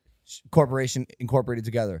Corporation Incorporated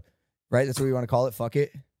together, right? That's what we want to call it. Fuck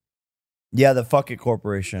it. Yeah, the Fuck It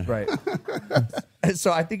Corporation. Right.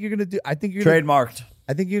 So I think you're gonna do. Trademarked.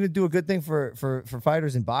 I think you're gonna do a good thing for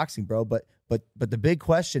fighters in boxing, bro. But the big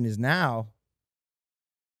question is now,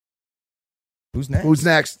 who's next? Who's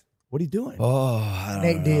next? What are you doing? Oh, I don't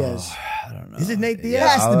Nate know. Diaz. I don't know. Is it Nate Diaz? It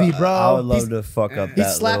has to be, bro. I would love to fuck up He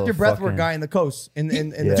that slapped your little breathwork fucking- guy in the coast. In the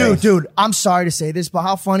Yeah. face. Dude, I'm sorry to say this, but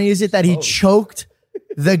how funny is it that he choked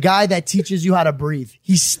the guy that teaches you how to breathe?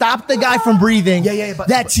 He stopped the guy from breathing.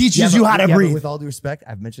 That teaches you how to but breathe. with all due respect,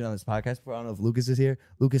 I've mentioned on this podcast before, I don't know if Lucas is here.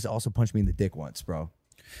 Lucas also punched me in the dick once, bro.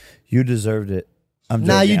 You deserved it. I'm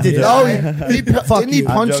Nah, joking. you didn't. Oh, Fuck didn't he you.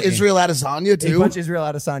 punch I'm joking. Israel Adesanya He too? punched Israel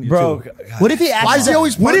Adesanya Bro, too. What if he actually? Why is he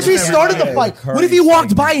always What if he punching started the everybody? fight? What if he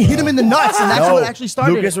walked by and hit him in the nuts, and that's what actually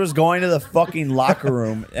started Lucas it? was going to the fucking locker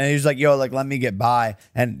room and he was like, yo, like, let me get by.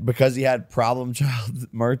 And because he had Problem Child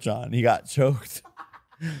merch on, he got choked.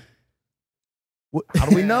 How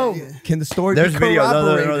do we know? Can the story There's be video. No,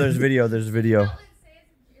 corroborated? there's video. There's video.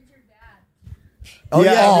 Oh,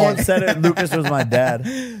 yeah, yeah. everyone said it. Lucas was my dad.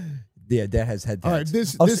 Yeah, dad has head All right,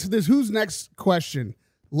 tats. this who's next question.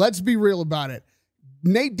 Let's be real about it.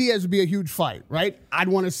 Nate Diaz would be a huge fight, right? I'd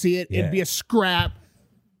want to see it. Yeah. It'd be a scrap.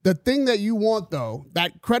 The thing that you want, though,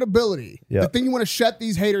 that credibility, the thing you want to shut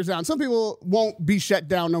these haters down. Some people won't be shut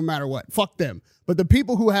down no matter what. Fuck them. But the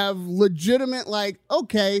people who have legitimate, like,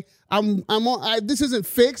 okay, this isn't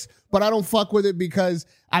fixed, but I don't fuck with it because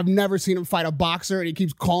I've never seen him fight a boxer and he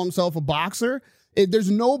keeps calling himself a boxer.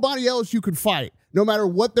 There's nobody else you could fight, no matter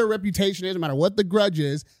what their reputation is, no matter what the grudge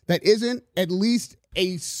is, that isn't at least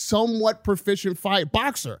a somewhat proficient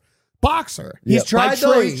boxer. He's tried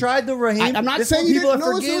though. He's tried the Raheem. I'm not This saying is you what didn't. people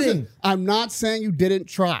are Listen. forgetting. I'm not saying you didn't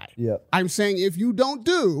try. Yep. I'm saying if you don't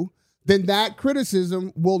do, then that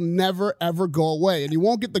criticism will never ever go away, and you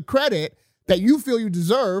won't get the credit that you feel you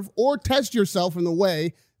deserve, or test yourself in the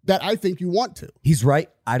way that I think you want to. He's right.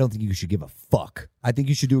 I don't think you should give a fuck. I think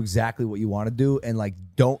you should do exactly what you want to do, and like,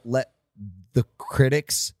 don't let the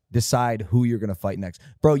critics decide who you're going to fight next.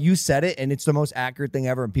 Bro, you said it, and it's the most accurate thing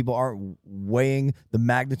ever, and people aren't weighing the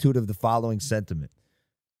magnitude of the following sentiment.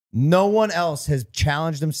 No one else has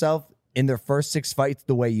challenged himself in their first 6 fights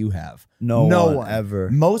the way you have. No one ever.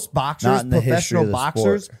 Most boxers, Not in the history professional of the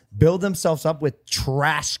boxers, sport. build themselves up with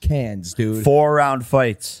trash cans, dude. 4-round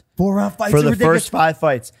fights. 4-round fights For are the ridiculous. first 5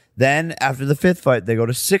 fights. Then after the 5th fight, they go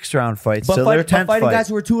to 6-round fights. But So their fighting 10th fight. guys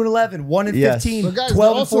who are 2-11, 1-15, Yes. But guys, 12 they're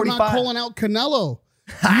and also 45. not calling out Canelo.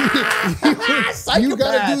 You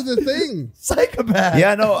got to do the thing. Psychopath.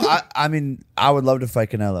 Yeah, no, I mean, I would love to fight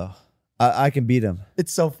Canelo. I can beat him.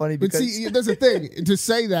 It's so funny But because see, there's a thing to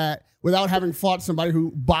say that without having fought somebody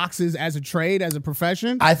who boxes as a trade, as a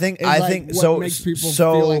profession. I think what so. makes people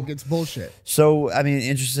so feel like it's bullshit. So, I mean,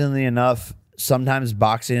 interestingly enough, sometimes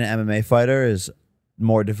boxing an MMA fighter is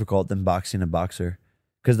more difficult than boxing a boxer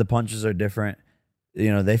because the punches are different. You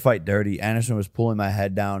know, they fight dirty. Anderson was pulling my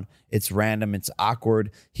head down. It's random. It's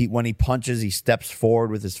awkward. When he punches, he steps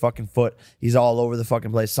forward with his fucking foot. He's all over the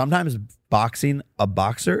fucking place. Sometimes boxing a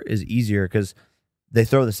boxer is easier because they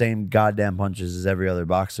throw the same goddamn punches as every other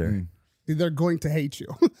boxer. They're going to hate you.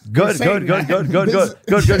 Good. And guess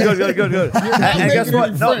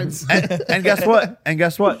what? No. And guess what? And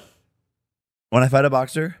guess what? When I fight a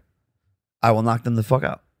boxer, I will knock them the fuck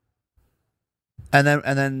out. And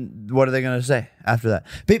then what are they gonna say after that?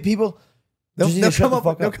 People, They'll come up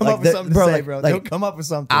with something to say, bro. They'll come up with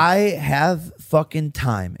something. I have fucking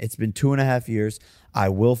time. It's been 2.5 years. I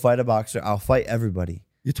will fight a boxer. I'll fight everybody.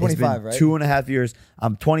 You're 25, right? 2.5 years.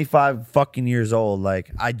 I'm 25 fucking years old.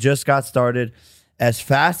 Like, I just got started. As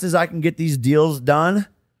fast as I can get these deals done,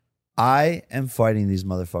 I am fighting these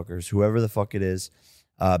motherfuckers, whoever the fuck it is.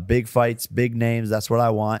 Big fights, big names. That's what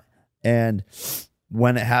I want. And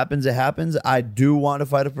when it happens, it happens. I do want to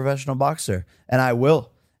fight a professional boxer, and I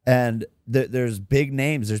will. And there's big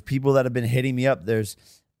names. There's people that have been hitting me up. There's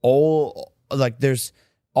all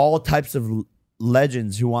types of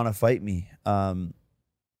legends who want to fight me.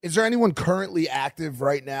 Is there anyone currently active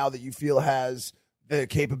right now that you feel has the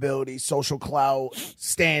capability, social clout,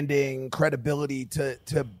 standing, credibility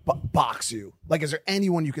to box you? Like, is there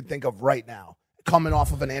anyone you can think of right now coming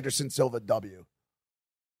off of an Anderson Silva W?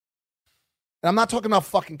 And I'm not talking about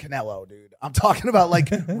fucking Canelo, dude. I'm talking about like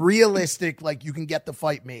realistic, like you can get the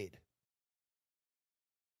fight made.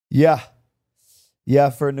 Yeah,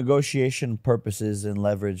 for negotiation purposes and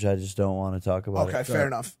leverage, I just don't want to talk about it. Okay, fair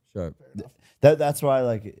enough. Sure. That's why,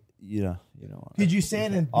 like, you know. Could you say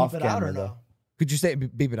it and beep it out or no? Could you say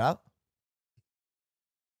it, beep it out?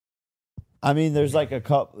 I mean, there's a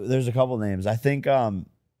couple names. I think I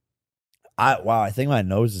think my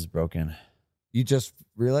nose is broken. You just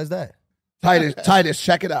realized that? Titus,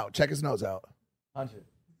 check it out. Check his nose out.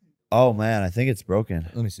 Oh man, I think it's broken.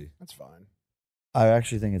 Let me see. That's fine. I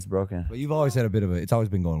actually think it's broken. But you've always had a bit of it's always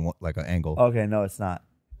been going like an angle. Okay, no, it's not.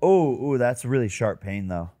 Oh, that's really sharp pain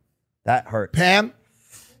though. That hurt. Pam?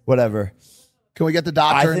 Whatever. Can we get the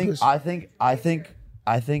doctor? I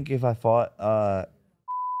think if I fought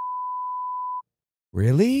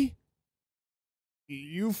Really?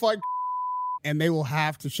 You fight and they will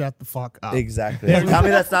have to shut the fuck up. Exactly. Tell me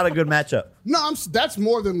that's not a good matchup. No, that's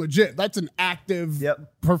more than legit. That's an active,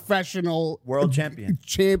 professional, world champion,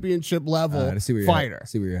 championship level fighter.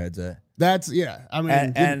 See where your head's at. That's I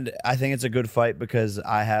mean, and I think it's a good fight because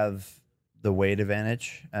I have the weight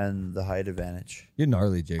advantage and the height advantage. You're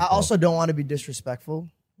gnarly, Jake. I also don't want to be disrespectful.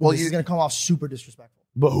 Well, he's going to come off super disrespectful.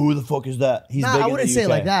 But who the fuck is that? He's big I in wouldn't the say UK. it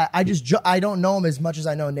like that. I don't know him as much as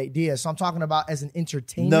I know Nate Diaz. So I'm talking about as an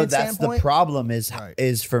entertainment No, that's standpoint. the problem is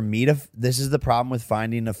for me to, this is the problem with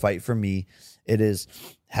finding a fight for me. It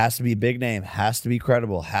has to be a big name, has to be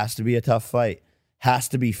credible, has to be a tough fight, has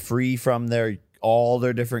to be free from all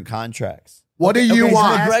their different contracts. What do you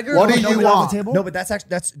want? What do you want? No, but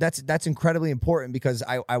that's incredibly important because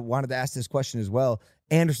I wanted to ask this question as well.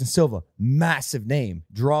 Anderson Silva, massive name,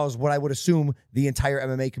 draws what I would assume the entire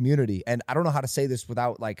MMA community. And I don't know how to say this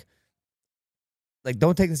without like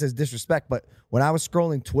don't take this as disrespect, but when I was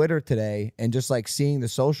scrolling Twitter today and just like seeing the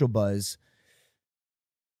social buzz,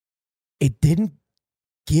 it didn't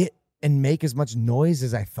get and make as much noise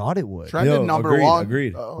as I thought it would. Trended number one.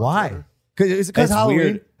 Agreed. Why? Because Halloween.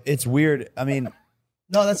 Weird. It's weird. I mean,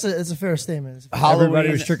 No, it's a fair statement.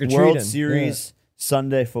 Halloween, was trick-or-treating. World Series,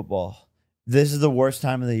 Sunday football. This is the worst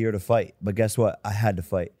time of the year to fight. But guess what? I had to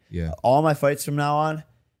fight. Yeah. All my fights from now on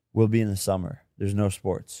will be in the summer. There's no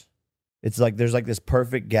sports. It's like there's like this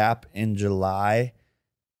perfect gap in July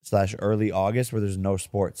 / early August where there's no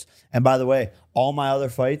sports. And by the way, all my other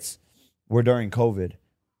fights were during COVID.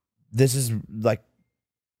 This is like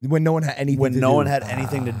when no one had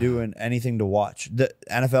anything to do and anything to watch. The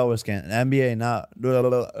NFL was canceled. NBA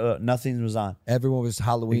nothing was on. Everyone was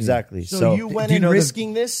Halloween. Exactly. So you went in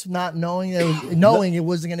risking this, not knowing knowing it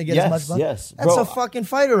wasn't going to get as much money? Yes. That's Bro, a fucking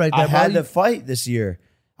fighter right there, I bro. had to fight this year.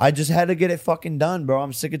 I just had to get it fucking done, bro.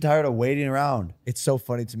 I'm sick and tired of waiting around. It's so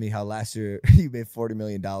funny to me how last year you made $40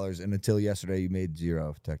 million and until yesterday you made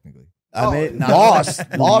zero, technically. Lost.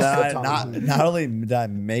 Not only did I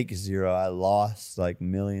make zero, I lost like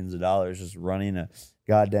millions of dollars just running a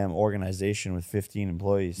goddamn organization with 15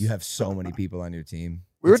 employees. You have so many people on your team.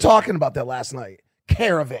 We were talking about that last night.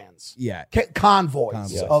 Caravans. Yeah.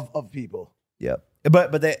 Convoys of people. Yep.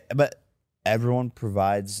 But everyone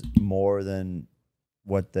provides more than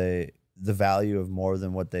what the value of more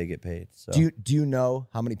than what they get paid. So do you know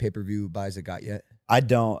how many pay-per-view buys it got yet? I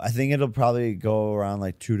don't. I think it'll probably go around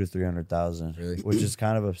like 200,000 to 300,000, really? Which is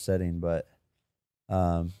kind of upsetting. But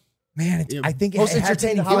man, I think most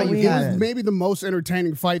entertaining fight you've It had. was maybe the most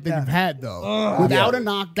entertaining fight that you've had, though. Without a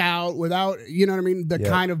knockout, without, you know what I mean, the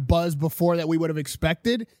kind of buzz before that we would have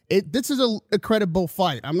expected. This is a credible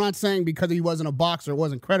fight. I'm not saying because he wasn't a boxer, it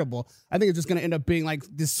wasn't credible. I think it's just going to end up being like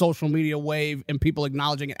this social media wave and people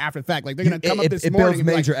acknowling it after the fact. Like they're going to come up this morning builds and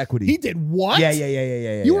be major like, equity. He did what?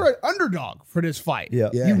 Yeah. You were an underdog for this fight. Yeah.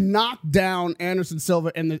 You knocked down Anderson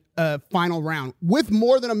Silva in the final round with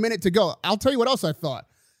more than a minute to go. I'll tell you what else I thought.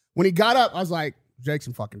 When he got up, I was like, Jake's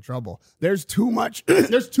in fucking trouble. There's too much.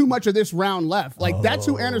 There's too much of this round left. Like that's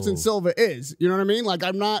who Anderson Silva is. You know what I mean? Like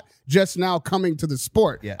I'm not just now coming to the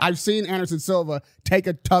sport. Yeah. I've seen Anderson Silva take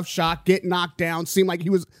a tough shot, get knocked down, seem like he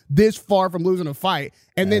was this far from losing a fight,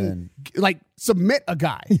 and then like submit a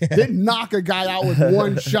guy, then knock a guy out with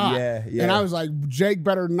one shot. Yeah. And I was like, Jake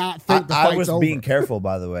better not think the fight's I was over. being careful,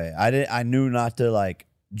 by the way. I knew not to like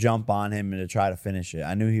jump on him and to try to finish it.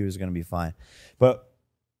 I knew he was going to be fine. But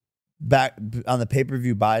back on the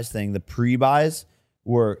pay-per-view buys thing, the pre-buys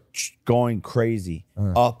were going crazy.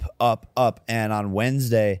 Up. And on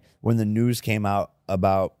Wednesday, when the news came out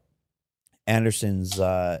about Anderson's,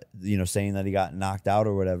 saying that he got knocked out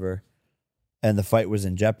or whatever, and the fight was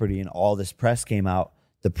in jeopardy and all this press came out,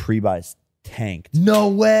 the pre-buys tanked. No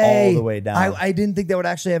way. All the way down. I didn't think that would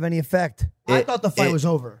actually have any effect. I thought the fight was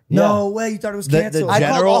over. No way. You thought it was canceled. I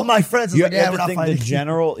called all my friends. You Like, yeah, have we're to not think fighting.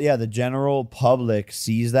 the general public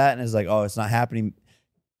sees that and is like, oh, it's not happening.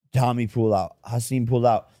 Tommy pulled out. Hassim pulled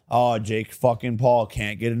out. Oh, Jake fucking Paul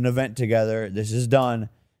can't get an event together. This is done.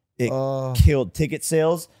 It killed ticket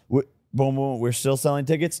sales. Boom, boom. We're still selling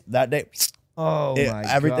tickets that day.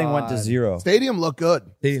 Everything went to zero. Stadium looked good.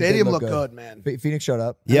 Stadium looked good, man. Phoenix showed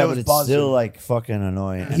up. Yeah, but it's still like fucking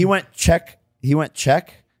annoying. He went check,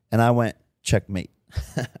 and I went checkmate.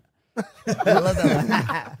 But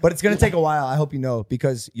it's gonna take a while. I hope you know,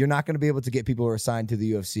 because you're not gonna be able to get people who are signed to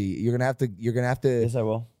the UFC. You're gonna have to. Yes, I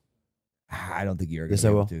will. I don't think you're gonna. Yes, be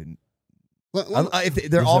I able will. To.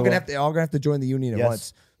 If they're all gonna have to. All gonna have to join the union at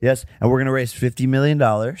once. Yes, and we're gonna raise $50 million,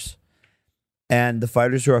 and the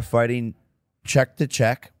fighters who are fighting check to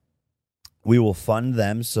check, we will fund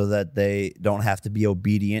them so that they don't have to be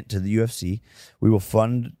obedient to the UFC. We will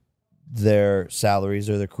fund their salaries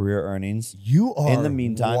or their career earnings. You are in the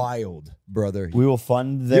meantime wild, brother. We will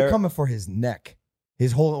fund their. You're coming for his neck,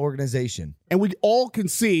 his whole organization, and we all can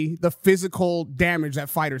see the physical damage that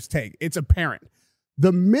fighters take. It's apparent.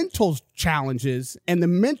 The mental challenges and the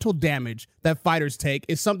mental damage that fighters take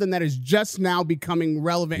is something that is just now becoming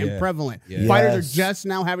relevant and prevalent. Yeah. Fighters Yes. are just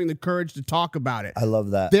now having the courage to talk about it. I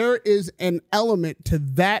love that. There is an element to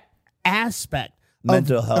that aspect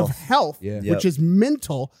Mental of health. health, Yeah. which is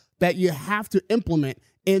mental, that you have to implement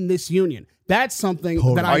in this union. That's something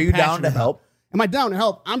that I'm Are you down passionate to about. help? Am I down to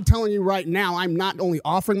help? I'm telling you right now, I'm not only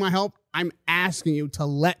offering my help, I'm asking you to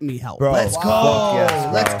let me help. Bro, Let's go. fuck yes,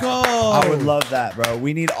 bro. Let's go. I would love that, bro.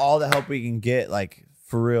 We need all the help we can get, like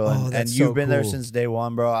for real. And that's you've so been there cool. since day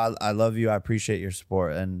one, bro. I love you. I appreciate your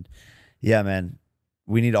support. And yeah, man,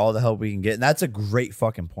 we need all the help we can get. And that's a great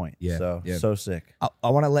fucking point. Yeah, So yeah. so sick. I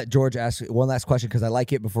want to let George ask one last question because I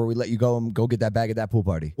like it before we let you go and go get that bag at that pool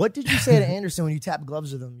party. What did you say to Anderson when you tapped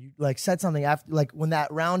gloves with him? You like said something after, like when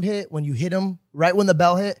that round hit, when you hit him, right when the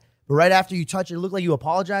bell hit, but right after you touched it, it looked like you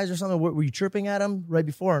apologized or something. Were you chirping at him right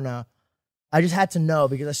before or no? I just had to know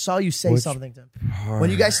because I saw you say something to him. When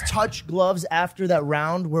you guys touched gloves after that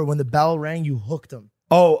round where when the bell rang, you hooked him.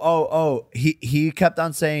 Oh. He kept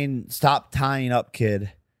on saying, stop tying up,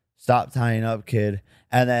 kid. Stop tying up, kid.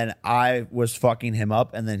 And then I was fucking him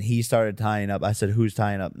up, and then he started tying up. I said, who's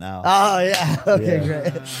tying up now? Oh, yeah. Okay,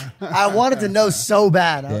 great. I wanted to know so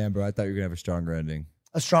bad. Damn, bro. I thought you were going to have a stronger ending.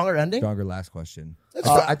 A stronger ending? Stronger last question.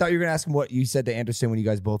 I thought you were going to ask him what you said to Anderson when you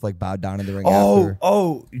guys both like bowed down in the ring after.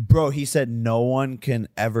 Oh, bro, he said no one can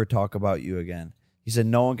ever talk about you again. He said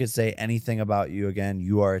no one can say anything about you again.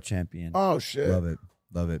 You are a champion. Oh, shit. Love it.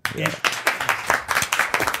 Love it. Yeah.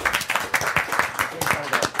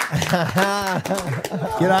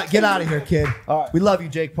 Get out of here, kid. All right. We love you,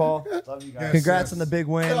 Jake Paul. Love you guys. Congrats on the big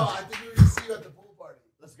win. No, I think we're going to see you at the pool party.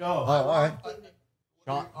 Let's go. All right.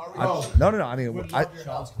 No. No. I mean,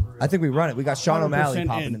 I think we run it. We got Sean O'Malley 100%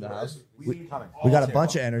 popping in the house. We got a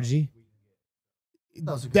bunch of energy.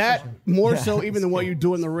 That more so even than what you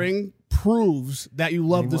do in the ring proves that you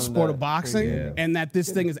love the sport of boxing and that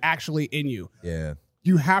this thing is actually in you. Yeah.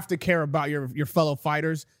 You have to care about your fellow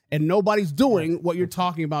fighters, and nobody's doing what you're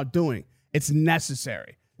talking about doing. It's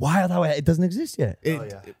necessary. Why? It doesn't exist yet.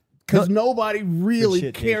 Because nobody really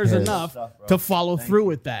shit cares takes enough stuff, bro. to follow through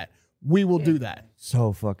with that. We will do that.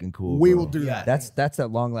 So fucking cool. We bro. will do that. That's that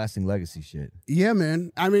long lasting legacy shit. Yeah,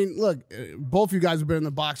 man. I mean, look, both you guys have been in the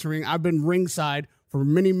boxing ring. I've been ringside for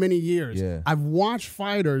many, many years. Yeah. I've watched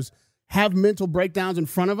fighters have mental breakdowns in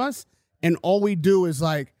front of us, and all we do is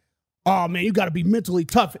like, oh, man, you got to be mentally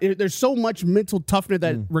tough. There's so much mental toughness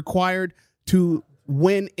that required to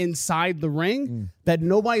win inside the ring that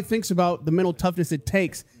nobody thinks about the mental toughness it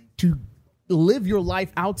takes to live your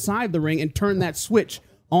life outside the ring and turn that switch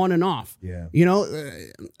on and off. Yeah. You know,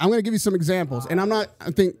 I'm going to give you some examples. And I'm not, I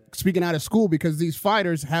think, speaking out of school because these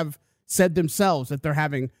fighters have said themselves that they're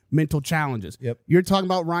having mental challenges. Yep. You're talking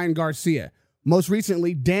about Ryan Garcia. Most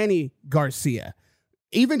recently, Danny Garcia.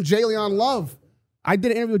 Even Jalen Love. I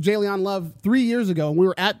did an interview with Jalen Love 3 years ago, and we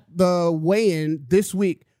were at the weigh-in this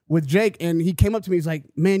week with Jake, and he came up to me. He's like,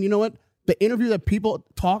 man, you know what? The interview that people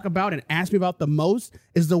talk about and ask me about the most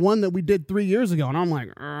is the one that we did 3 years ago. And I'm like,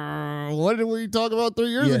 what did we talk about 3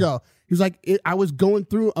 years ago? He was like, I was going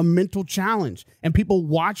through a mental challenge. And people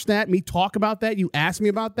watch that, me talk about that, you ask me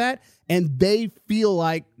about that, and they feel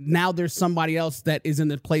like now there's somebody else that is in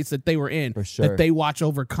the place that they were in, For sure. that they watch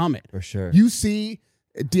overcome it. For sure. You see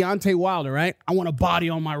Deontay Wilder, right? I want a body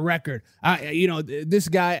on my record. This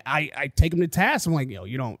guy, I take him to task. I'm like,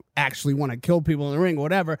 you don't actually want to kill people in the ring or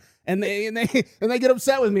whatever. And they get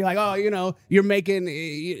upset with me, like, oh, you're making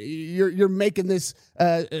this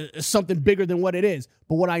something bigger than what it is.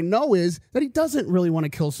 But what I know is that he doesn't really want to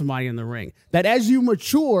kill somebody in the ring. That as you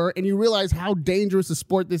mature and you realize how dangerous a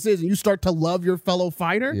sport this is, and you start to love your fellow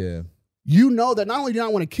fighter, you know that not only do you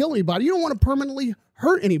not want to kill anybody, you don't want to permanently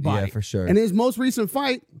hurt anybody. Yeah, for sure. And in his most recent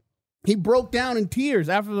fight, he broke down in tears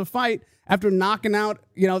after the fight, after knocking out,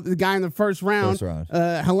 the guy in the first round.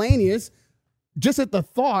 Hellenius, just at the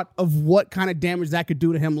thought of what kind of damage that could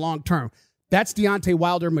do to him long term. That's Deontay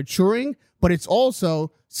Wilder maturing, but it's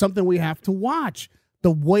also something we have to watch.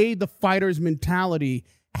 The way the fighter's mentality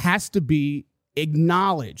has to be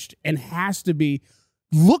acknowledged and has to be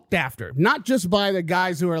looked after, not just by the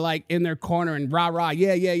guys who are like in their corner and rah,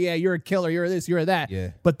 yeah, you're a killer, you're this, you're that.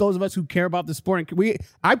 Yeah. But those of us who care about the sport,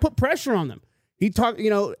 I put pressure on them. He talked,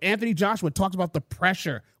 Anthony Joshua talked about the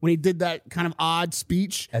pressure when he did that kind of odd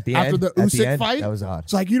speech at the after end, the Usyk fight. That was odd.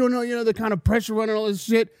 It's like, you don't know, the kind of pressure running all this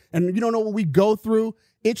shit, and you don't know what we go through.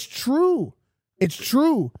 It's true. It's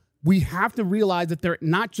true. We have to realize that they're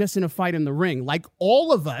not just in a fight in the ring. Like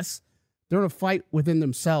all of us, they're in a fight within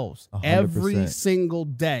themselves 100%. every single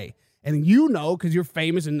day. And because you're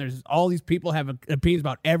famous and there's all these people have opinions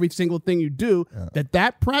about every single thing you do,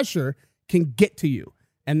 that pressure can get to you.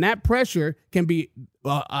 And that pressure can be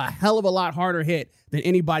a hell of a lot harder hit than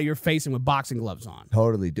anybody you're facing with boxing gloves on.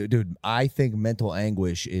 Totally. Dude, I think mental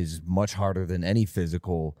anguish is much harder than any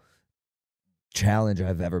physical challenge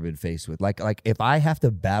I've ever been faced with. Like if I have to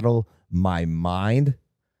battle my mind,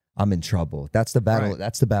 I'm in trouble. That's the battle. Right.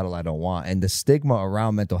 That's the battle I don't want. And the stigma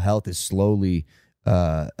around mental health is slowly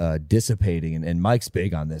dissipating. And Mike's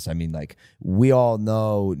big on this. I mean, like we all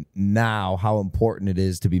know now how important it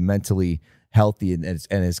is to be mentally healthy and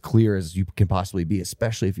as clear as you can possibly be,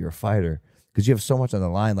 especially if you're a fighter, because you have so much on the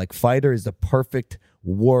line. Like fighter is the perfect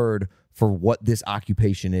word for what this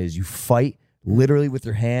occupation is. You fight literally with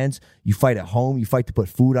your hands. You fight at home. You fight to put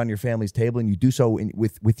food on your family's table, and you do so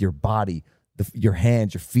with your body. Your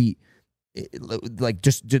hands, your feet, like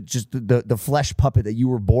just the flesh puppet that you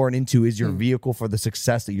were born into is your vehicle for the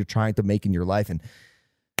success that you're trying to make in your life. And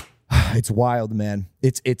it's wild, man.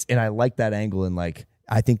 It's and I like that angle. And like,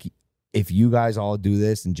 I think if you guys all do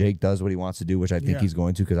this and Jake does what he wants to do, which I think he's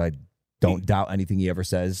going to, because I don't doubt anything he ever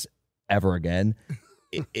says ever again,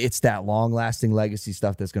 it's that long lasting legacy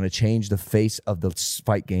stuff that's going to change the face of the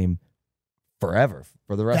fight game forever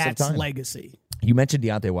for the rest of time. That's legacy. You mentioned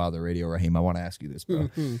Deontay Wilder Radio, Raheem. I want to ask you this, bro,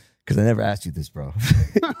 because I never asked you this, bro.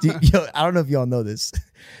 I don't know if y'all know this.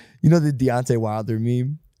 You know the Deontay Wilder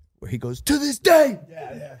meme where he goes, "To this day,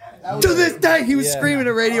 to this day," he was screaming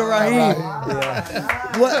at Radio Raheem.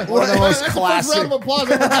 What? One of the most classic. Round of applause.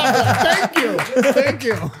 Thank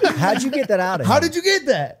you. How'd you get that out of him? How did you get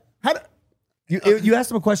that? You asked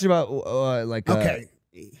him a question about okay.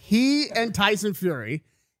 He and Tyson Fury,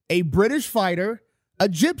 a British fighter, a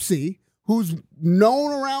gypsy who's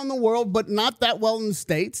known around the world but not that well in the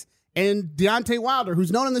States, and Deontay Wilder,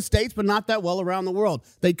 who's known in the States but not that well around the world.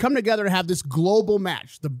 They come together to have this global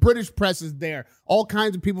match. The British press is there. All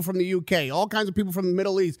kinds of people from the UK, all kinds of people from the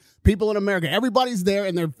Middle East, people in America. Everybody's there,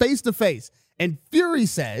 and they're face-to-face. And Fury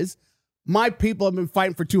says, my people have been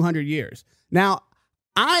fighting for 200 years. Now,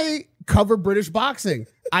 I cover British boxing.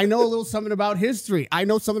 I know a little something about history. I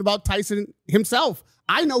know something about Tyson himself.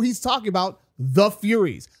 I know he's talking about the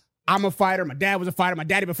Furies. I'm a fighter. My dad was a fighter. My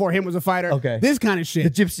daddy before him was a fighter. Okay. This kind of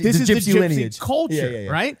shit. This is the gypsy lineage. Culture,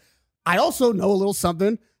 right? I also know a little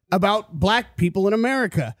something about black people in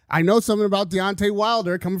America. I know something about Deontay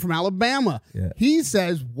Wilder coming from Alabama. Yeah. He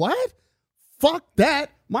says, what? Fuck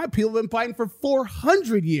that. My people have been fighting for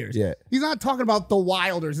 400 years. Yeah. He's not talking about the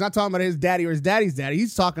Wilders. He's not talking about his daddy or his daddy's daddy.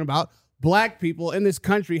 He's talking about black people in this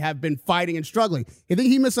country have been fighting and struggling. I think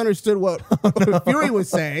he misunderstood what Fury was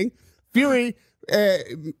saying. Fury,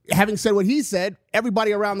 having said what he said,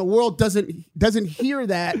 everybody around the world doesn't hear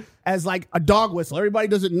that as like a dog whistle. Everybody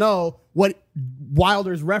doesn't know what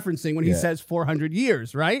Wilder's referencing when he says 400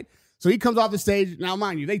 years, right? So he comes off the stage. Now,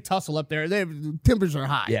 mind you, they tussle up there. Their tempers are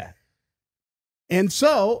high. Yeah. And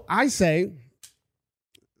so I say,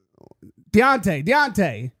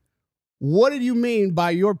 Deontay, what did you mean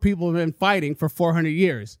by your people have been fighting for 400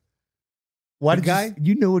 years? Why the did guy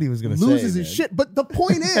you knew what he was going to say? Loses his shit. But the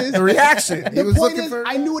point is, The reaction. He The was point looking is, for-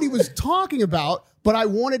 I knew what he was talking about, but I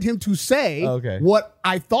wanted him to say what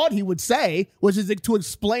I thought he would say, which is to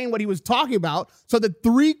explain what he was talking about, so that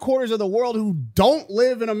 3/4 of the world who don't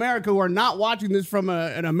live in America, who are not watching this from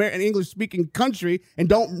an English-speaking country and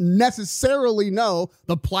don't necessarily know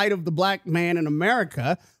the plight of the black man in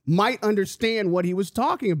America, might understand what he was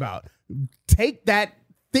talking about. Take that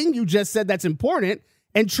thing you just said that's important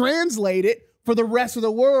and translate it for the rest of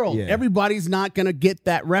the world. Yeah. Everybody's not going to get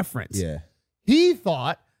that reference. Yeah. He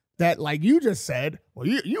thought that, like you just said, well,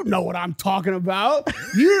 you know what I'm talking about.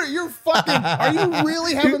 You're fucking. Are you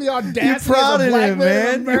really having the audacity proud as a of black him,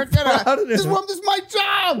 man in man. You're America? proud of This him. is my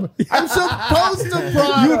job. I'm supposed to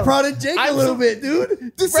prod. You were proud of Jake a little bit,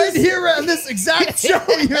 dude. This right is- here on this exact show.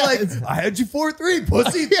 You're like, I had you 4-3,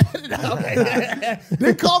 pussy.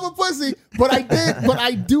 They call him a pussy, but I did. But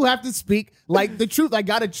I do have to speak like the truth. I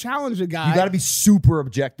got to challenge a guy. You got to be super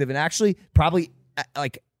objective and actually probably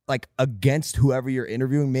like against whoever you're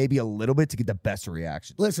interviewing, maybe a little bit to get the best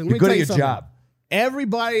reaction. Listen, you're let me good tell at you your something. job.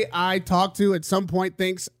 Everybody I talk to at some point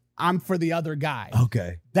thinks I'm for the other guy.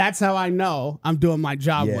 Okay. That's how I know I'm doing my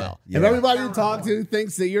job well. If everybody you talk to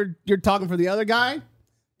thinks that you're talking for the other guy,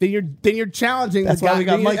 then you're challenging That's the why guy. we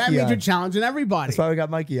got Mikey That means on. you're challenging everybody. That's why we got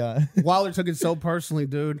Mikey on. Wilder took it so personally,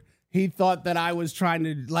 dude. He thought that I was trying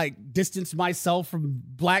to like distance myself from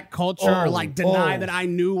black culture or like deny that I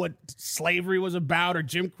knew what slavery was about or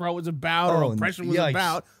Jim Crow was about or oppression was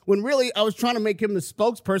about. When really I was trying to make him the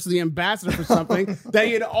spokesperson, the ambassador for something that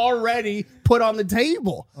he had already put on the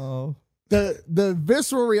table. Oh. The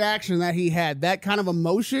visceral reaction that he had, that kind of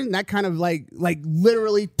emotion, that kind of like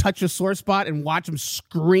literally touch a sore spot and watch him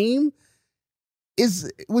scream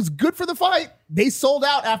was good for the fight. They sold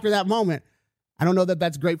out after that moment. I don't know that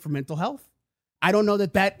that's great for mental health. I don't know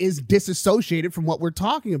that that is disassociated from what we're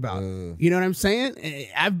talking about. You know what I'm saying?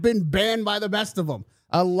 I've been banned by the best of them.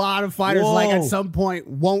 A lot of fighters, like at some point,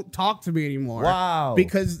 won't talk to me anymore. Wow.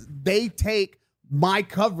 Because they take my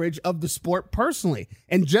coverage of the sport personally.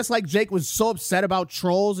 And just like Jake was so upset about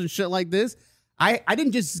trolls and shit like this, I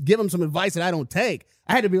didn't just give him some advice that I don't take.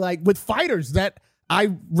 I had to be like, with fighters that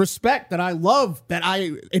I respect, that I love, that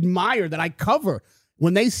I admire, that I cover.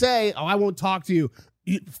 When they say, "Oh, I won't talk to you,"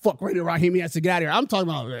 fuck Radio Raheem has to get out of here. I'm talking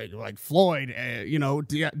about like Floyd,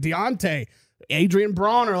 Deontay, Adrian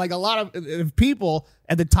Brawner, like a lot of people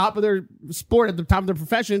at the top of their sport, at the top of their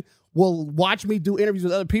profession, will watch me do interviews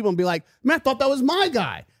with other people and be like, "Man, I thought that was my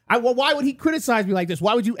guy. Why would he criticize me like this?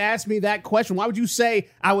 Why would you ask me that question? Why would you say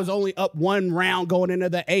I was only up 1 round going into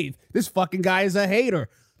the 8th? This fucking guy is a hater."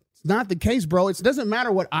 It's not the case, bro. It doesn't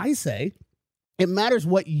matter what I say. It matters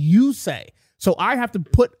what you say. So I have to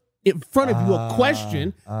put in front of you a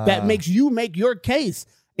question that makes you make your case.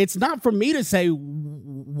 It's not for me to say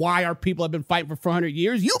why our people have been fighting for 400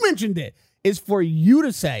 years. You mentioned it. It's for you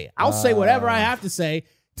to say. I'll say whatever I have to say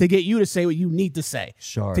to get you to say what you need to say.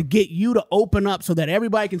 Sure. To get you to open up so that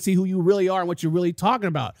everybody can see who you really are and what you're really talking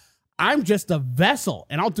about. I'm just a vessel,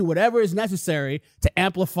 and I'll do whatever is necessary to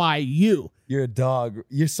amplify you. You're a dog.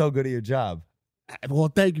 You're so good at your job. Well,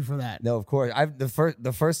 thank you for that. No, of course.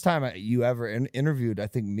 The first time you ever interviewed, I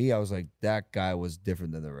think I was like, that guy was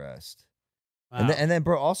different than the rest. Wow. And then,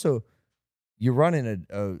 bro, also, you're running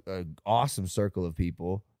a awesome circle of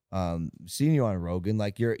people. Seeing you on Rogan,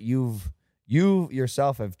 like you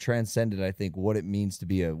yourself have transcended, I think, what it means to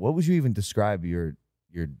be what would you even describe your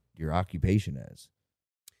occupation as?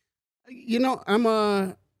 You know, I'm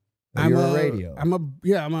a radio. I'm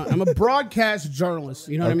a broadcast journalist.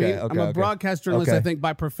 You know what I mean? I'm a broadcast journalist, I think,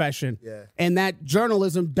 by profession. Yeah. And that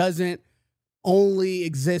journalism doesn't only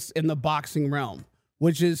exist in the boxing realm,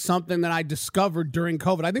 which is something that I discovered during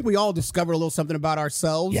COVID. I think we all discovered a little something about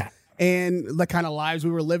ourselves and the kind of lives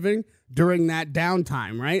we were living during that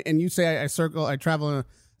downtime, right? And you say I travel in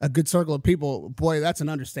a good circle of people. Boy, that's an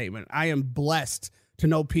understatement. I am blessed to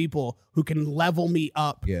know people who can level me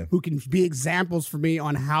up, who can be examples for me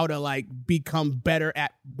on how to like become better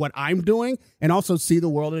at what I'm doing and also see the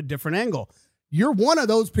world at a different angle. You're one of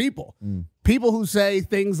those people. People who say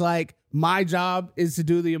things like, my job is to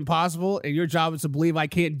do the impossible and your job is to believe I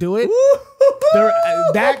can't do it.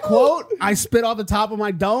 That quote, I spit off the top of my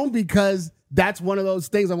dome because that's one of those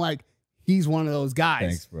things. I'm like, he's one of those guys.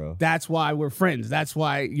 Thanks, bro. That's why we're friends. That's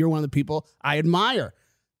why you're one of the people I admire.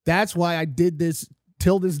 That's why I did this.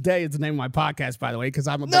 Till this day, it's the name of my podcast, by the way, because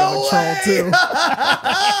I'm a bit of a troll too.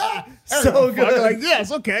 So good. Like,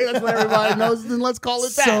 yes, okay, that's what everybody knows. Then let's call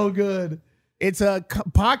it that. So good. It's a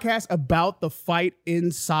podcast about the fight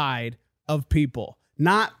inside of people,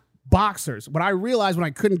 not boxers. What I realized when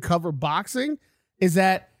I couldn't cover boxing is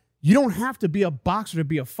that you don't have to be a boxer to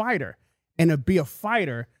be a fighter. And to be a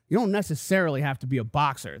fighter, you don't necessarily have to be a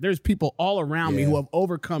boxer. There's people all around me who have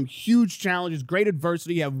overcome huge challenges, great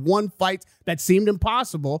adversity, have won fights that seemed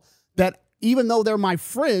impossible, that even though they're my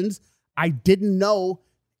friends, I didn't know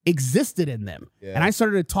existed in them. And I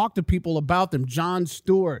started to talk to people about them. Jon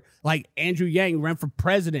Stewart, like Andrew Yang ran for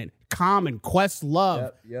president, Common,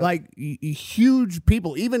 Questlove, like huge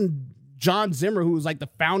people. Even John Zimmer, who was like the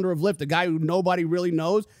founder of Lyft, the guy who nobody really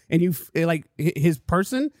knows, and you like his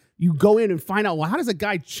person, you go in and find out, well, how does a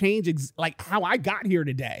guy change like how I got here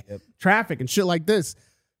today? Traffic and shit like this.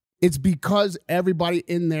 It's because everybody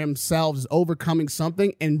in themselves is overcoming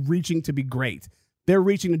something and reaching to be great. They're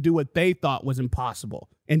reaching to do what they thought was impossible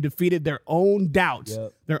and defeated their own doubts,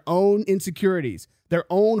 their own insecurities, their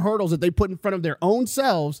own hurdles that they put in front of their own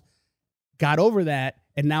selves, got over that,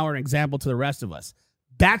 and now are an example to the rest of us.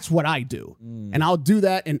 That's what I do. And I'll do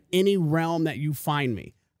that in any realm that you find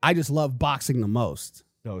me. I just love boxing the most.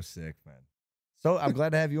 So sick, man. So I'm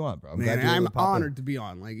glad to have you on, bro. I'm honored to be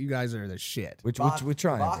on. Like, you guys are the shit. We're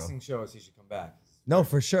trying, boxing bro. show us. You should come back. No,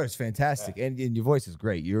 for sure. It's fantastic. And your voice is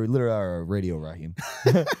great. You're literally our radio Raheem.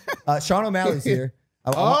 Sean O'Malley's here.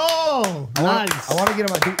 Nice. I want to get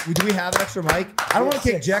him on. Do we have an extra mic? I don't want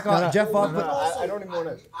to kick Jeff off. But I don't even want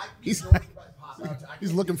to.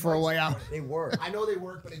 He's looking for a way out. They work. I know they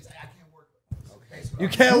work, but I can't work. Okay, You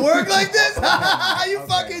can't work like this? You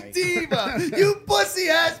fucking diva. You pussy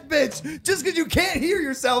ass bitch. Just because you can't hear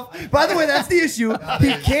yourself. By the way, that's the issue.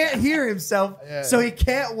 He can't hear himself, so he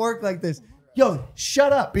can't work like this. Yo,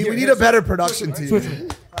 shut up. We need a better production team.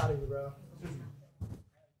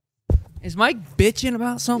 Is Mike bitching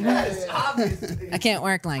about something? I can't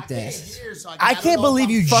work like this. I can't believe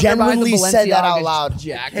you genuinely said that out loud.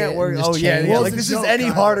 Can't work. Oh, yeah. Like, this is any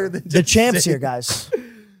harder than the champs here, guys.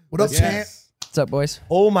 What up, champ? What's up, boys?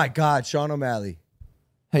 Oh, my God. Sean O'Malley.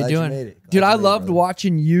 How you Glad you doing? made it. Dude, Glad I you made it, loved brother.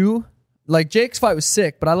 watching you. Like, Jake's fight was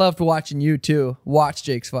sick, but I loved watching you, too. Watch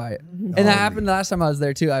Jake's fight. And that happened last time I was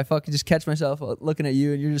there, too. I fucking just catch myself looking at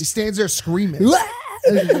you, and you're He just... stands there screaming.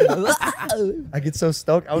 I get so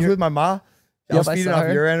stoked. I was with my ma. I was Yep, I feeding saw off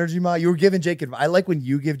her. your energy, ma. You were giving Jake advice. I like when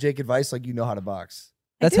you give Jake advice like you know how to box.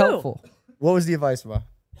 That's do. helpful. What was the advice, ma?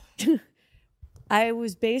 I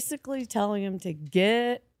was basically telling him to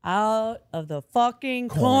get out of the fucking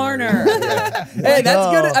corner. Hey,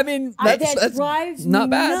 that's good. I mean, that's drives not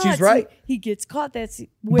me bad. nuts. She's right. He gets caught. That's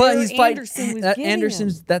where But he's fighting. Anderson was getting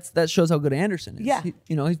Anderson's. him. That shows how good Anderson is. Yeah.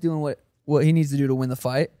 He's doing what he needs to do to win the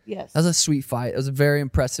fight. Yes. That was a sweet fight. It was a very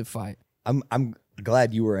impressive fight. I'm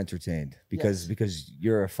glad you were entertained because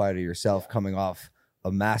you're a fighter yourself coming off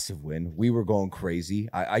a massive win. We were going crazy.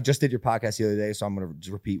 I just did your podcast the other day, so I'm gonna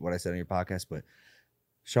just repeat what I said on your podcast. But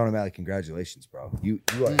Sean O'Malley, congratulations, bro. You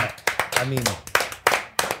are, I mean,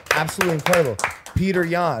 absolutely incredible. Peter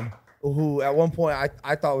Yan, who at one point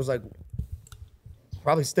I thought was like,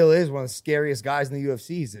 probably still is one of the scariest guys in the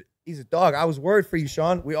UFC. He's a dog. I was worried for you,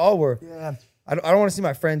 Sean. We all were. Yeah. I don't want to see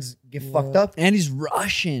my friends get fucked up. And he's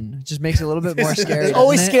Russian. It just makes it a little bit more scary. It's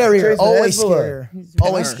always doesn't it? scarier. Always Hezbollah. scarier.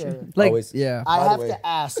 Always scarier. Like, Always. yeah. I By the have way. to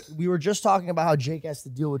ask. We were just talking about how Jake has to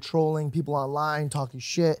deal with trolling people online, talking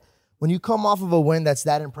shit. When you come off of a win that's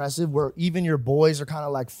that impressive, where even your boys are kind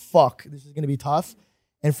of like, "Fuck, this is gonna be tough,"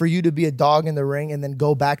 and for you to be a dog in the ring and then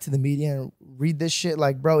go back to the media and read this shit,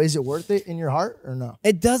 like, bro, is it worth it in your heart or no?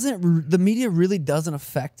 It doesn't. The media really doesn't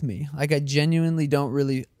affect me. Like, I genuinely don't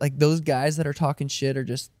really like those guys that are talking shit are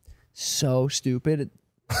just so stupid.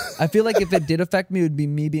 I feel like if it did affect me, it would be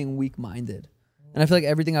me being weak-minded. And I feel like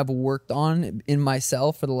everything I've worked on in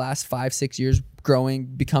myself for the last 5-6 years, growing,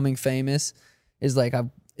 becoming famous, is like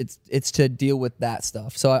it's to deal with that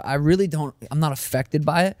stuff. So I really don't. I'm not affected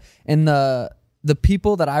by it. And the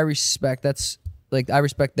people that I respect, that's like I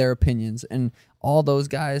respect their opinions, and all those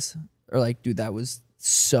guys are like, dude, that was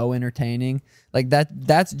so entertaining. Like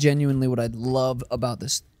that's genuinely what I love about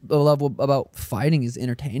this. The love about fighting is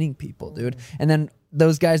entertaining people, dude. And then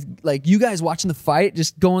those guys, like you guys watching the fight,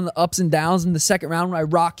 just going the ups and downs in the second round when I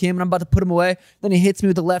rock him and I'm about to put him away. Then he hits me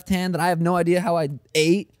with the left hand that I have no idea how I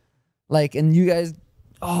ate. Like, and you guys,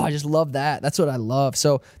 oh, I just love that. That's what I love.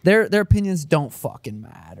 So their opinions don't fucking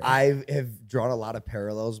matter. I have drawn a lot of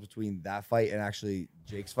parallels between that fight and actually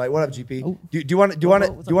Jake's fight. What up, GP? Oh. Do you want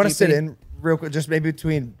to sit in real quick? Just maybe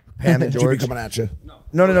between Pam and George. GP coming at you.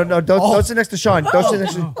 No. Don't sit next to Sean. Don't sit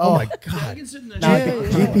next to. Oh my God.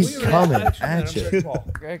 GP's coming at you.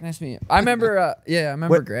 Greg, nice to meet you. I remember. I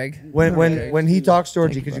remember Greg. When he talks,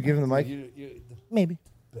 Georgie, could you give him the mic? Maybe.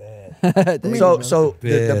 So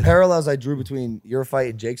the parallels I drew between your fight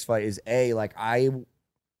and Jake's fight is like I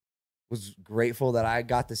was grateful that I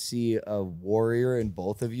got to see a warrior in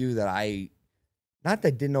both of you that I not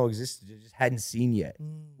that didn't know existed, just hadn't seen yet.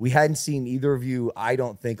 We hadn't seen either of you, I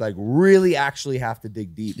don't think, like really actually have to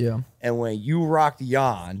dig deep. Yeah. And when you rocked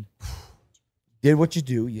Jan, did what you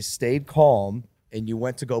do, you stayed calm, and you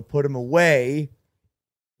went to go put him away,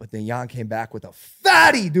 but then Jan came back with a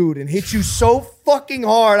fatty, dude, and hit you so fucking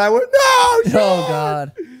hard. I went, no, Jan! Oh,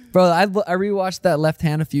 God. Bro, I rewatched that left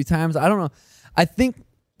hand a few times. I don't know. I think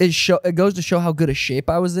it goes to show how good a shape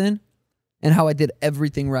I was in and how I did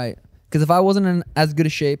everything right. Because if I wasn't in as good a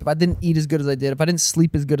shape, if I didn't eat as good as I did, if I didn't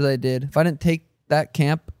sleep as good as I did, if I didn't take that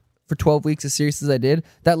camp for 12 weeks as serious as I did,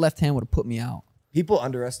 that left hand would have put me out. People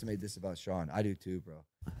underestimate this about Sean. I do too, bro.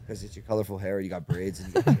 Because it's your colorful hair, you got braids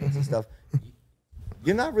and you got chains and stuff.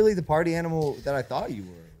 You're not really the party animal that I thought you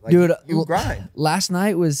were. Like, Dude, you grind. Last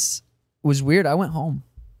night was weird. I went home.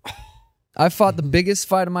 I fought the biggest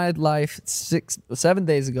fight of my life 7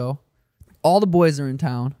 days ago. All the boys are in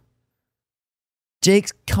town.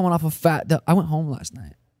 Jake's coming off a fat. I went home last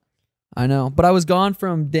night. I know, but I was gone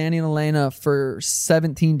from Danny and Elena for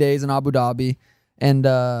 17 days in Abu Dhabi, and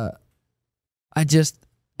I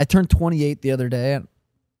turned 28 the other day, and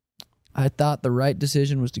I thought the right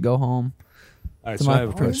decision was to go home. All right, so I have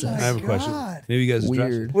a question. Maybe you guys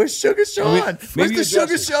Weird. Where's Sugar Sean? Where's the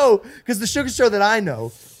Sugar Show? Because the Sugar Show that I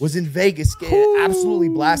know was in Vegas, getting absolutely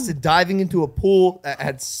blasted, diving into a pool that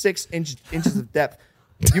had 6 inches of depth.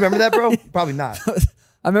 You remember that, bro? Probably not.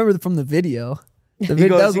 I remember from the video. He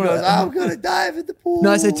goes, I'm going to dive in the pool.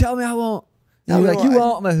 No, I said, tell me I won't. And you're like, you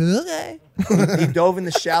won't? I'm like, okay. He dove in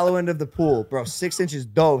the shallow end of the pool, bro. 6 inches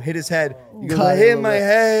dove, hit his head. He goes, I hit my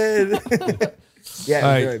head. Yeah,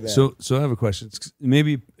 all very right. bad. So I have a question.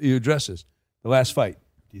 Maybe you address this. The last fight.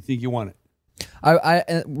 Do you think you won it?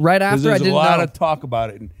 I right after I there's didn't a lot know. of talk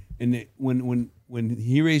about it, and when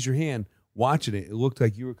he raised your hand, watching it, it looked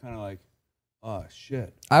like you were kind of like, oh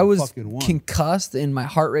shit! I was fucking won. concussed and my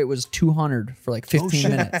heart rate was 200 for like 15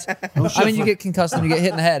 shit. minutes. No I shit. mean, you get concussed and you get hit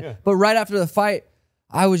in the head. Yeah. But right after the fight,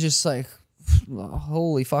 I was just like,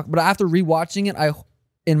 holy fuck. But after rewatching it,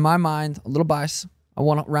 in my mind, a little bias, I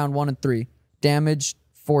won round 1 and 3. Damage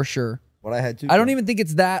for sure. What I had to. I don't even think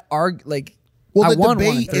it's that I the won 1 and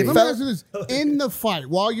debate, 3. let me ask you this. In the fight,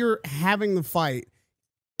 while you're having the fight,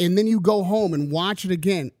 and then you go home and watch it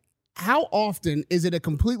again, how often is it a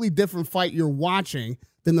completely different fight you're watching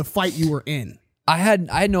than the fight you were in? I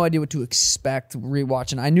had no idea what to expect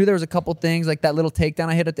rewatching. I knew there was a couple things like that little takedown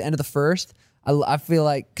I hit at the end of the first. I feel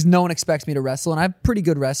like because no one expects me to wrestle, and I have pretty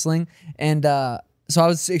good wrestling, and so I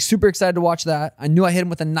was super excited to watch that. I knew I hit him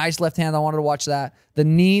with a nice left hand. I wanted to watch that. The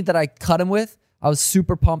knee that I cut him with, I was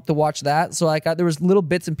super pumped to watch that. So like there was little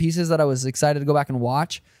bits and pieces that I was excited to go back and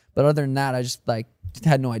watch. But other than that, I just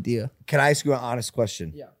had no idea. Can I ask you an honest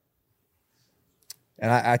question? Yeah. And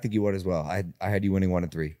I think you would as well. I had you winning 1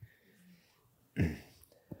 and 3.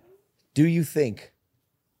 Do you think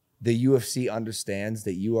the UFC understands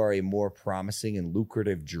that you are a more promising and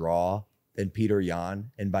lucrative draw than Peter Yan,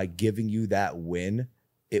 and by giving you that win,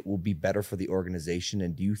 it will be better for the organization?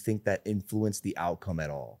 And do you think that influenced the outcome at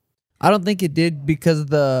all? I don't think it did because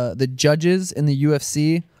the judges in the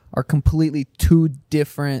UFC are completely two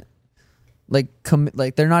different. Like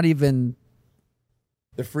they're not even.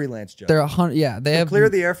 The freelance judges. They're 100. Yeah, they have clear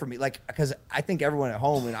the air for me. Like, because I think everyone at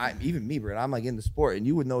home, and even me, Brett, I'm like in the sport, and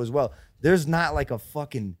you would know as well. There's not like a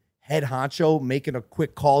fucking head honcho making a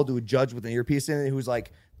quick call to a judge with an earpiece in it who's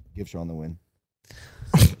like, give Sean the win.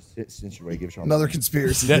 Since you're ready, give Sean Another the win.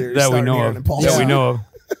 conspiracy theory that we know starting of. here in Paul's That we know of.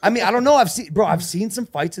 I mean, I don't know. I've seen some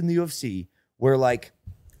fights in the UFC where like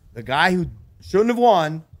the guy who shouldn't have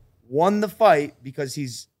won the fight because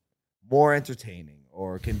he's more entertaining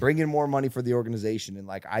or can bring in more money for the organization. And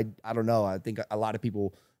like, I don't know. I think a lot of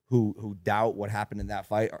people who doubt what happened in that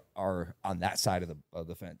fight are on that side of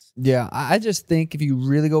the fence. Yeah, I just think if you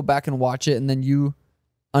really go back and watch it and then you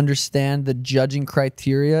understand the judging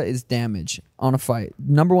criteria is damage on a fight.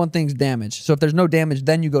 Number one thing is damage. So if there's no damage,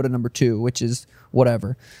 then you go to number 2, which is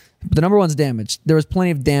whatever. But the number 1's damage. There was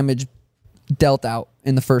plenty of damage dealt out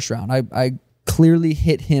in the first round. I clearly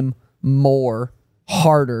hit him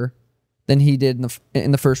harder than he did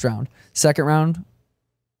in the first round. Second round,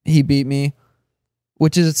 he beat me,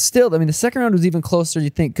 which is still, I mean, the second round was even closer, you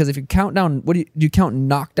think, because if you count down, do you count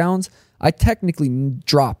knockdowns? I technically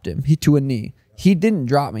dropped him to a knee. He didn't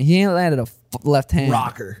drop me. He landed a left hand.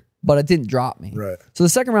 Rocker. But it didn't drop me. Right. So the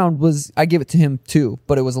second round I give it to him too,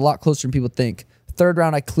 but it was a lot closer than people think. Third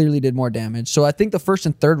round, I clearly did more damage. So I think the first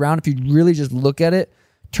and third round, if you really just look at it,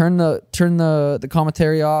 turn the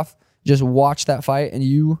commentary off just watch that fight and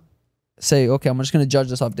you say, okay, I'm just going to judge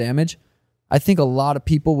this off damage, I think a lot of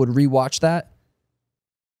people would rewatch that.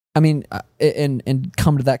 I mean, and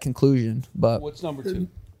come to that conclusion. But what's number 2?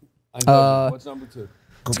 What's number 2?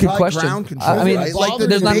 It's a good question. I mean,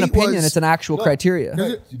 there's not an opinion; it's an actual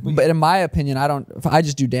criteria. But in my opinion, I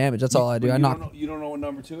just do damage. That's all I do. You don't know what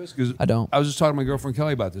number 2 is? Because I don't. I was just talking to my girlfriend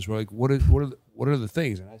Kelly about this. We're like, what are the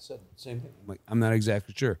things? And I said the same thing. I'm like, I'm not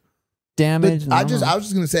exactly sure. Damage. I was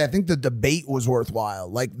just gonna say, I think the debate was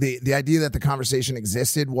worthwhile. Like the idea that the conversation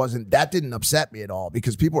existed didn't upset me at all,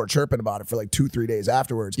 because people were chirping about it for like 2-3 days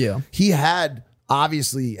afterwards. Yeah, he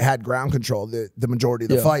obviously had ground control the majority of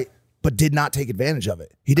the fight, but did not take advantage of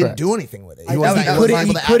it. He didn't do anything with it. He wasn't able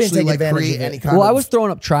to actually like create any kind of. Well, I was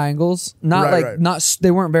throwing up triangles, not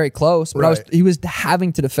they weren't very close, but he was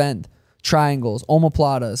having to defend triangles,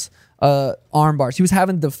 omoplatas, arm bars. He was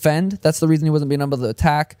having to defend. That's the reason he wasn't being able to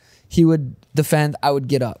attack. He would defend. I would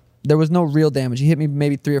get up. There was no real damage. He hit me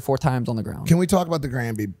maybe 3 or 4 times on the ground. Can we talk about the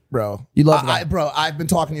Granby, bro? You love that, bro. I've been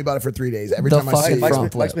talking to you about it for 3 days. Every time I see it,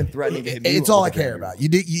 Mike's been threatening to hit me. It's all I care about. You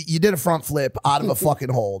did a front flip out of a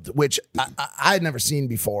fucking hold, which I had never seen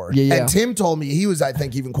before. Yeah. And Tim told me he was, I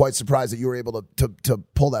think, even quite surprised that you were able to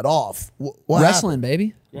pull that off. What Wrestling, happened?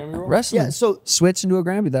 baby. Wrestling. Yeah, so switch into a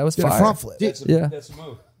Granby. That was did a fire. front flip. That's a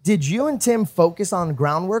move. Did you and Tim focus on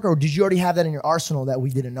groundwork, or did you already have that in your arsenal that we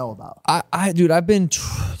didn't know about? Dude, I've been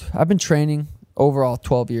training overall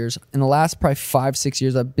 12 years. In the last probably 5-6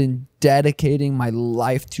 years, I've been dedicating my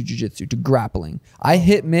life to jiu-jitsu, to grappling. I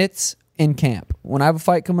hit mitts in camp. When I have a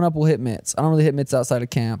fight coming up, we'll hit mitts. I don't really hit mitts outside of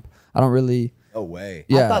camp. I don't really. No way.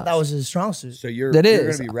 Yeah. I thought that was his strong suit. So you're going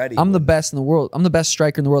to be ready. I'm the best in the world. I'm the best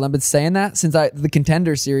striker in the world. I've been saying that since the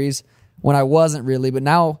Contender series when I wasn't really, but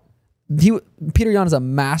now Peter Yan is a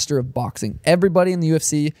master of boxing. Everybody in the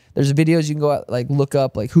UFC, there's videos you can go out, like look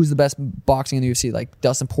up, like who's the best boxing in the UFC, like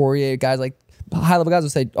Dustin Poirier, guys like high level guys will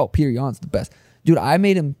say, oh, Peter Yan's the best. Dude, I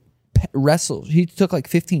made him wrestle. He took like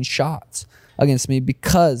 15 shots against me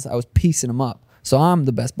because I was piecing him up. So I'm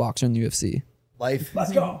the best boxer in the UFC. Life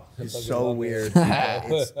is so weird.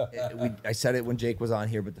 I said it when Jake was on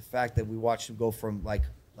here, but the fact that we watched him go from like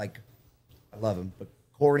I love him, but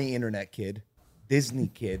corny internet kid, Disney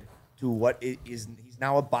kid, to what it is, he's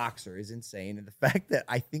now a boxer is insane. And the fact that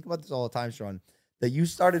I think about this all the time, Sean, that you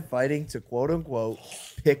started fighting to quote unquote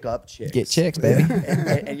pick up chicks. Get chicks, baby.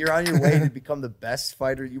 and you're on your way to become the best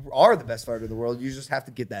fighter. You are the best fighter in the world. You just have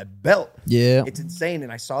to get that belt. Yeah. It's insane.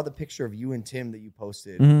 And I saw the picture of you and Tim that you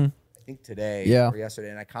posted, Mm-hmm. I think today Yeah. or yesterday,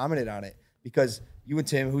 and I commented on it because you and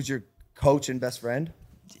Tim, who's your coach and best friend?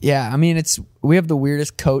 Yeah, I mean, we have the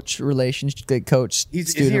weirdest coach relationship,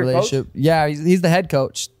 coach-student relationship. Coach? Yeah, he's the head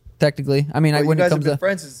coach, technically. I mean, well, when you guys it comes have been to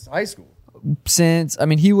friends since high school.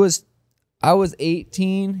 I was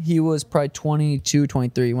 18. He was probably 22,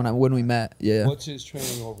 23 when we met. Yeah. What's his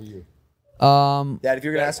training over you? Dad, if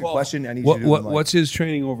you're gonna ask a question, I need you to do what's his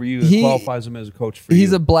training over you that qualifies him as a coach for you?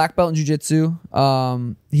 He's a black belt in jiu-jitsu.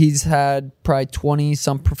 He's had probably 20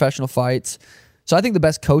 some professional fights. So I think the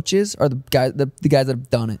best coaches are the guys that have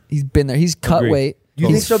done it. He's been there. He's cut weight. You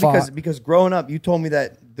think so? Because growing up, you told me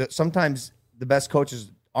that sometimes the best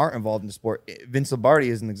coaches aren't involved in the sport. Vince Lombardi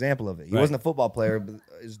is an example of it. He wasn't a football player, but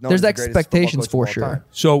is known There's as the greatest expectations football coach for of all sure. time.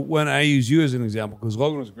 So when I use you as an example, because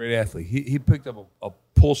Logan was a great athlete, he picked up a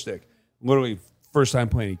pull stick, literally first time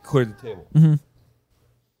playing, he cleared the table. Mm-hmm.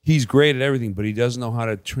 He's great at everything, but he doesn't know how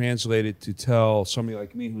to translate it to tell somebody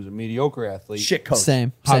like me who's a mediocre athlete. Shit coach.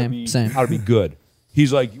 Same. How to be good.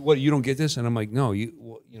 He's like, what, you don't get this? And I'm like, no,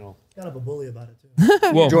 you know. Kind of a bully about it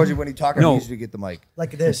too. Well, Georgie, when he talks, he usually get the mic.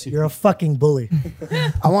 Like this, you're a fucking bully.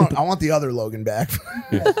 I want the other Logan back.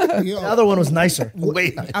 The other one was nicer.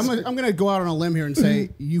 Wait, I'm gonna go out on a limb here and say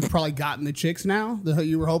you've probably gotten the chicks now that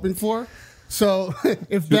you were hoping for. So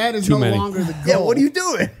if that is no longer the goal, yeah, what are you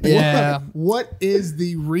doing? Yeah. What is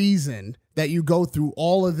the reason that you go through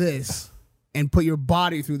all of this and put your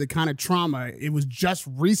body through the kind of trauma it was just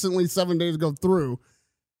recently 7 days ago through?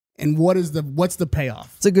 And what's the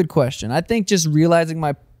payoff? It's a good question. I think just realizing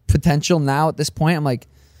my potential now at this point, I'm like,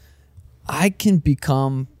 I can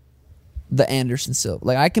become the Anderson Silva.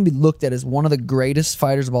 Like I can be looked at as one of the greatest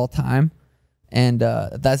fighters of all time. And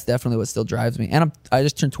that's definitely what still drives me. And I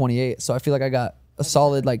just turned 28, so I feel like I got a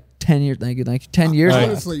solid 10 years. Thank you, 10 years.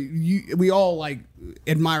 Honestly, we all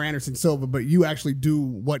admire Anderson Silva, but you actually do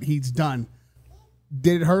what he's done.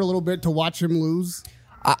 Did it hurt a little bit to watch him lose?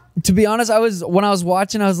 To be honest, when I was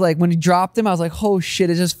watching, I was like, when he dropped him, I was like, oh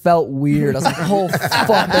shit, it just felt weird. I was like, oh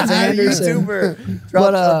fuck, that's Anderson. But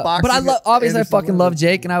obviously I fucking love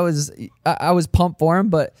Jake, and I was pumped for him.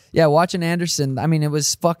 But yeah, watching Anderson, I mean, it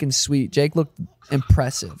was fucking sweet. Jake looked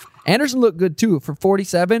impressive. Anderson looked good too for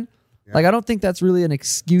 47. Like I don't think that's really an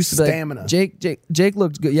excuse. Stamina. Like, Jake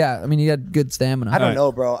looked good. Yeah, I mean he had good stamina. I don't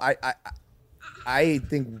know, bro. I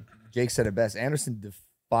think Jake said it best. Anderson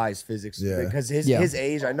defies physics because his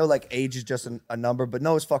age. I know like age is just a number, but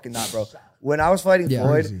no, it's fucking not, bro. When I was fighting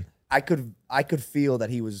Floyd, Crazy. I could feel that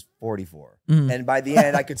he was 44, and by the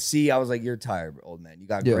end, I could see I was like, "You're tired, old man. You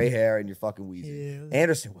got gray hair and you're fucking wheezing."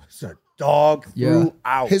 Anderson was a dog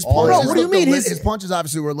throughout. His punches, what do you mean? His punches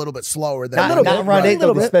obviously were a little bit slower than not around 8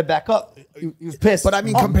 though. They sped back up. He was pissed. But I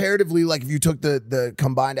mean, comparatively, like if you took the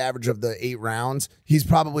combined average of the 8 rounds, he's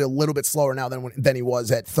probably a little bit slower now than he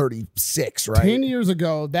was at 36, right? 10 years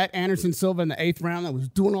ago, that Anderson Silva in the 8th round that was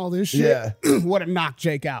doing all this shit would have knocked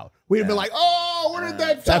Jake out. We'd have been like, oh, where did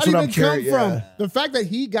that shot even come from? The fact that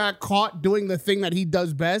he got caught doing the thing that he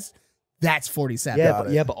does best, that's 47.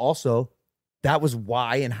 But also, that was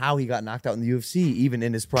why and how he got knocked out in the UFC, even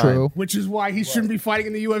in his prime. True. Which is why he shouldn't be fighting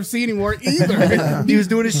in the UFC anymore either. He was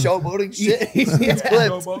doing his showboating shit. He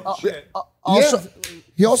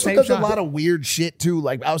also Same does shot. a lot of weird shit too.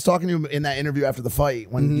 Like I was talking to him in that interview after the fight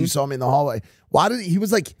when you saw me in the hallway. Why did he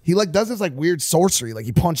does this like weird sorcery? Like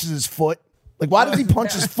he punches his foot. Like why does he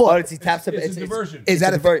punch his foot? He taps up. It's a diversion. Is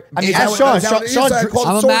that a diversion? I mean, Ask Sean. Sean,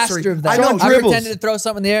 I'm a master of that. I know I dribbles. pretended to throw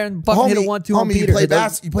something in the air and fucking hit a 1-2 on Homie, Peter.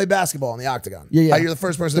 you play basketball in the octagon. Yeah. You're the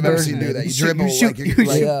first person I've ever seen do that. You dribble. You shoot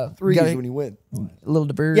threes gotta- when you win. A little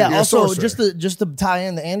diversion. Yeah, You're a also sorcerer. just to tie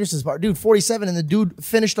in the Anderson's part, dude, 47, and the dude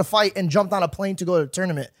finished a fight and jumped on a plane to go to a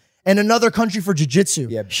tournament in another country for jiu-jitsu.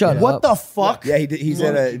 Yeah, Shut up. What the fuck? Yeah, he's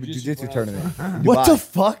at a jiu-jitsu tournament. What the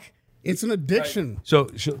fuck? It's an addiction. So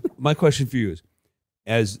my question for you is,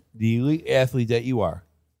 as the elite athlete that you are,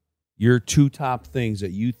 your 2 top things that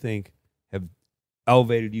you think have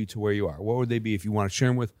elevated you to where you are, what would they be if you want to share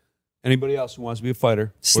them with anybody else who wants to be a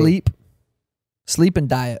fighter? Sleep and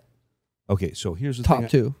diet. Okay, so here's the Top thing.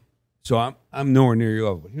 2. So I'm nowhere near your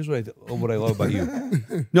level, but here's what I love about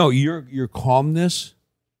you. No, your calmness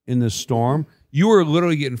in the storm. You were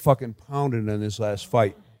literally getting fucking pounded in this last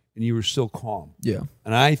fight, and you were still calm. Yeah.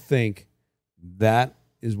 And I think that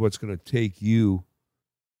is what's going to take you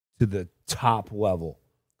to the top level.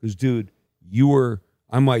 Because, dude,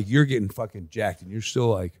 I'm like, you're getting fucking jacked, and you're still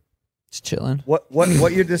like, just chilling. What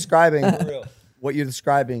you're describing? What you're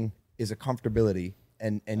describing is a comfortability,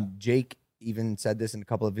 and Jake even said this in a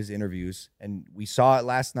couple of his interviews, and we saw it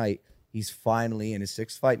last night. He's finally in his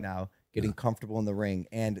 6th fight now, getting comfortable in the ring,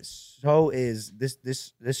 and so is this.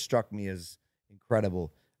 This struck me as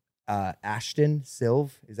incredible. Ashton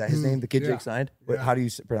Silva, is that his name? The kid Jake signed. How do you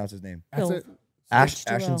pronounce his name? That's it.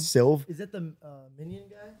 Ashton Silva. Is it the minion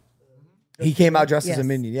guy? He came out dressed as a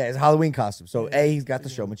minion. Yeah, it's a Halloween costume. So, he's got the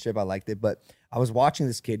showmanship. I liked it. But I was watching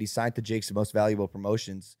this kid. He signed to Jake's Most Valuable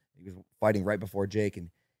Promotions. He was fighting right before Jake, and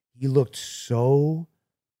he looked so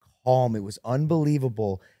calm. It was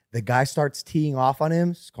unbelievable. The guy starts teeing off on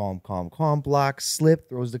him. Calm, block, slip,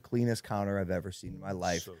 throws the cleanest counter I've ever seen in my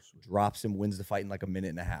life. Drops him, wins the fight in like a minute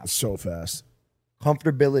and a half. So fast.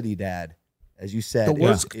 Comfortability, Dad. As you said,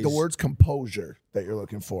 the word's composure that you're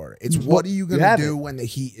looking for. It's what are you gonna do when the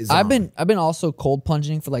heat is on? I've been also cold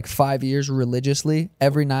plunging for like 5 years religiously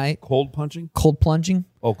every night. Cold punching? Cold plunging.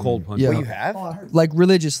 Oh, cold punching. Yeah. What you have? Like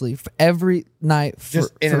religiously every night for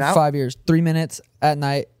Just in and out? 5 years. 3 minutes at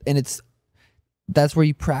night, and that's where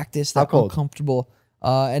you practice that uncomfortable.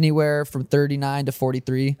 Anywhere from 39 to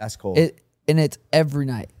 43. That's cold. And it's every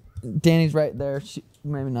night. Danny's right there.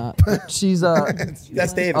 Maybe not. She's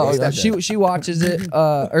that's David. Oh, yeah. She watches it,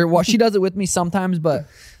 she does it with me sometimes. But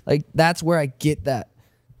like that's where I get that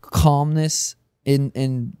calmness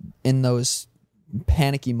in those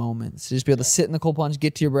panicky moments. Just be able to sit in the cold plunge,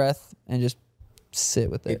 get to your breath, and just sit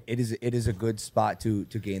with it. It is a good spot to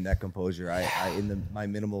gain that composure. In my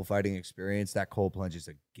minimal fighting experience, that cold plunge is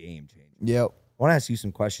a game changer. Yep. I want to ask you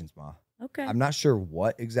some questions, Ma. Okay. I'm not sure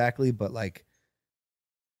what exactly, but like,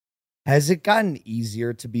 has it gotten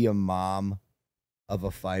easier to be a mom of a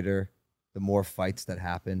fighter the more fights that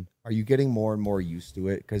happen? Are you getting more and more used to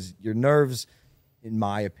it? Because your nerves, in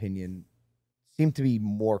my opinion, seem to be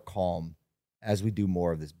more calm as we do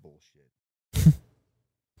more of this bullshit.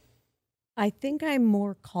 I think I'm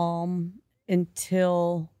more calm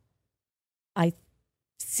until I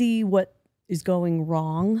see what is going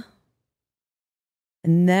wrong.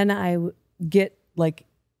 And then I get like,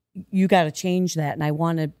 you got to change that. And I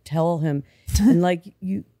want to tell him, and like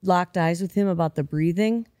you locked eyes with him about the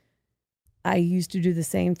breathing. I used to do the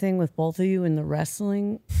same thing with both of you in the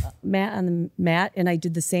wrestling mat on the mat. And I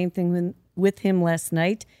did the same thing with him last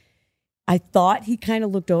night. I thought he kind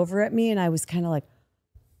of looked over at me and I was kind of like,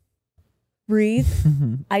 breathe.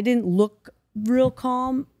 I didn't look real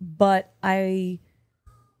calm, but to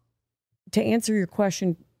answer your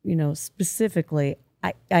question specifically,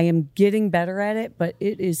 I am getting better at it, but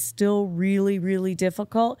it is still really, really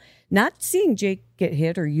difficult. Not seeing Jake get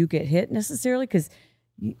hit or you get hit necessarily, because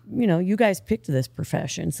you guys picked this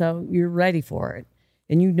profession, so you're ready for it,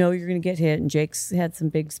 and you're going to get hit. And Jake's had some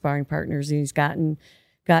big sparring partners, and he's gotten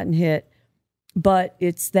hit. But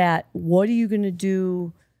it's that, what are you going to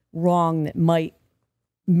do wrong that might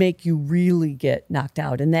make you really get knocked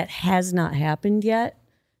out? And that has not happened yet.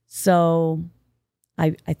 So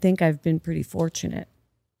I think I've been pretty fortunate.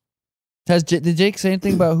 Did Jake say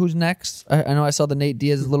anything about who's next? I know I saw the Nate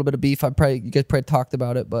Diaz, a little bit of beef. You guys probably talked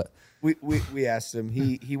about it, but we asked him.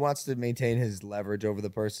 He wants to maintain his leverage over the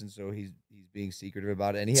person, so he's being secretive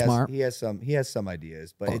about it. And he has some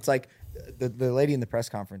ideas, but it's like the lady in the press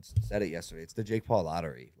conference said it yesterday. It's the Jake Paul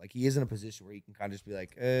lottery. Like, he is in a position where he can kind of just be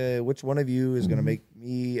like, which one of you is going to make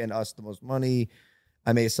me and us the most money?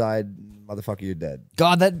 I may side, motherfucker, you're dead.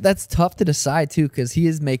 God, that's tough to decide too, because he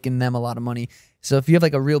is making them a lot of money. So if you have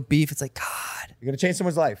like a real beef, it's like, God, you're gonna change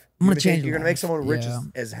someo's life. You're gonna make someone rich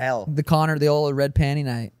as hell. The old red panty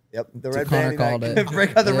night. Yep, the That's red Connor panty called night. it.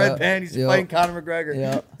 Break out the red panties. Fighting Conor McGregor.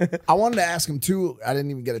 Yeah. I wanted to ask him too. I didn't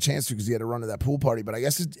even get a chance to because he had to run to that pool party. But I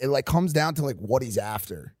guess it like comes down to like what he's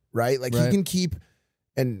after, right? Like, he can keep.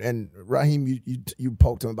 And Raheem, you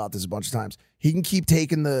poked him about this a bunch of times. He can keep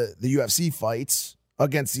taking the UFC fights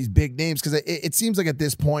against these big names, because it seems like at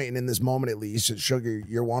this point, and in this moment at least, Sugar,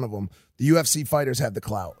 you're one of them, the UFC fighters have the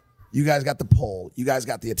clout. You guys got the pull. You guys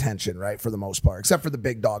got the attention, right, for the most part, except for the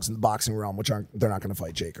big dogs in the boxing realm, which they're not going to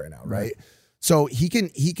fight Jake right now, right? So he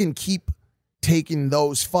can keep taking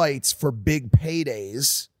those fights for big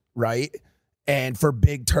paydays, right, and for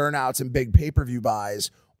big turnouts and big pay-per-view buys,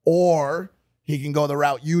 or he can go the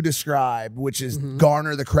route you described, which is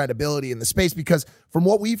garner the credibility in the space. Because from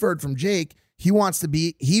what we've heard from Jake, he wants a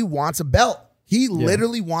belt. He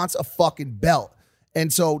literally wants a fucking belt.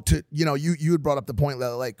 And so you had brought up the point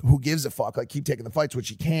that, like, who gives a fuck? Like, keep taking the fights, which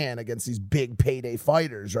he can against these big payday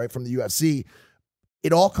fighters, right, from the UFC.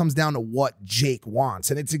 It all comes down to what Jake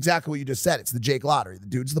wants. And it's exactly what you just said. It's the Jake lottery. The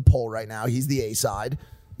dude's the pole right now. He's the A side.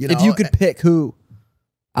 If you could pick who,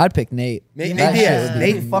 I'd pick Nate. Nate Diaz.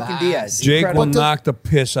 Nate fucking Diaz. Jake will knock the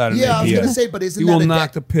piss out of Nate Diaz. Yeah, I was going to say, but he will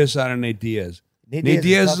knock the piss out of Nate Diaz. Nate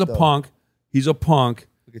Diaz is a punk. He's a punk.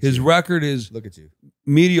 His record is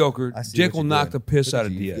mediocre. Jake will knock the piss out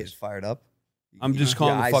of Diaz. Get fired up. I'm just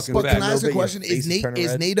calling the fucking But fact. can I ask a question? Is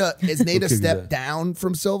Nate a step down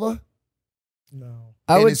from Silva? No.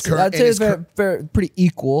 I'd say it's pretty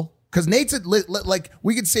equal. Because Nate's like,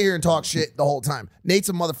 we could sit here and talk shit the whole time. Nate's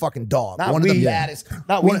a motherfucking dog. Not one we. of the baddest.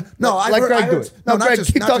 Not we. No, I let Greg do heard, it. No, Greg, not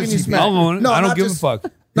keep talking just you you, smack. I don't give a fuck.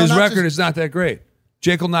 No, His not record just- is not that great.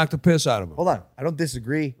 Jake will knock the piss out of him. Hold on. I don't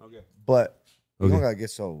disagree. Okay. But you don't gotta get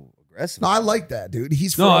so aggressive. No, I like that, dude.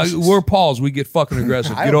 He's No, ferocious. we're Pauls. We get fucking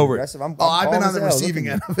aggressive. Get over it. I've been on the receiving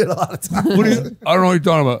end of it a lot of times. I don't know what you're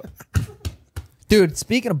talking about. Dude,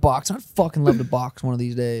 speaking of boxing, I'd fucking love to box one of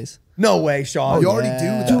these days. No way, Sean. You already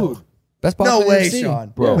do, dude. Best boxer No in way, UFC. Sean.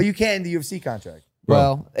 Bro. But you can't in the UFC contract.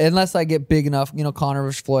 Well, unless I get big enough, Conor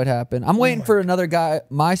versus Floyd happened. I'm waiting for another guy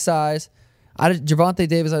my size. Gervonta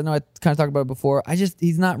Davis, I know I kind of talked about it before.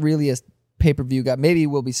 He's not really a pay-per-view guy. Maybe he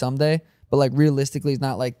will be someday, but like realistically, he's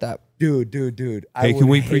not like that. Dude. Hey, can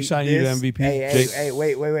we pre-sign you to MVP? Hey,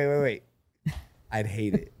 wait. I'd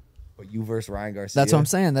hate it. But you versus Ryan Garcia. That's what I'm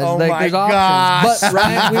saying. There's God. options. But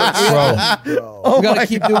Ryan, we got to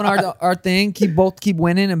keep doing our thing, keep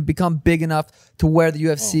winning, and become big enough to where the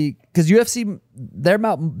UFC, because UFC, they're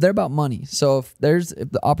about money. So if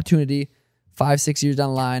the opportunity 5-6 years down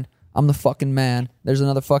the line, I'm the fucking man. There's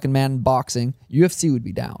another fucking man in boxing. UFC would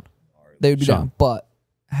be down. They would be down, but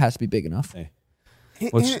it has to be big enough. Hey.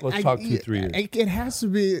 Let's talk 2-3 years. It has to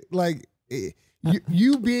be like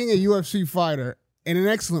you being a UFC fighter, and an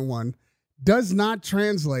excellent one, does not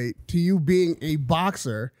translate to you being a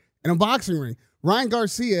boxer in a boxing ring. Ryan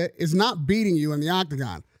Garcia is not beating you in the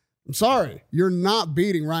octagon. I'm sorry, you're not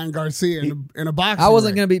beating Ryan Garcia in a boxing I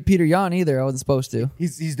wasn't ring. going to beat Peter Yan either. I wasn't supposed to.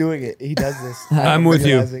 He's doing it. He does this. I'm with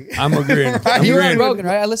you. I'm agreeing. You were on Rogan,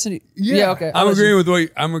 right? I listened to you. Yeah, okay. I'm agreeing with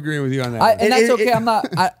you on that. And that's okay. I'm not.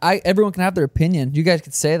 Everyone can have their opinion. You guys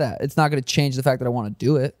could say that. It's not going to change the fact that I want to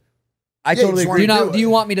do it. I totally agree. Do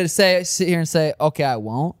you want me to sit here and say, okay, I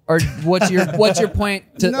won't? Or what's your point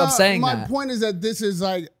of saying my that? My point is that this is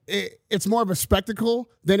like it's more of a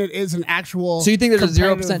spectacle than it is an actual. So you think there's a 0%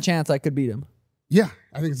 competitive- chance I could beat him? Yeah.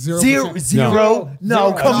 I think 0%. Zero?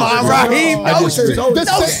 No, come on, Raheem. I No, disagree. no, The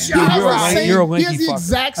no same- shot. You're a he has lanky the fucker.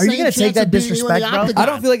 exact Are you same gonna take chance that of beating you in the disrespect, bro? octagon. I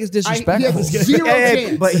don't feel like it's He disrespectful. has zero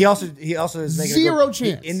chance. But he also is making Zero a good,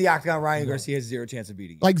 chance. in the octagon. Ryan Garcia has zero chance of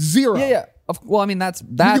beating you. Like zero. Yeah. Well, I mean that's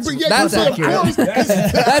Yeah, that's accurate. I That's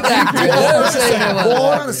accurate. I'm saying it was Well, hold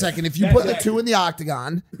on a accurate. second. If you put the two in the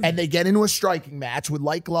octagon and they get into a striking match with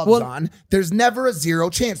light gloves Well- on, there's never a zero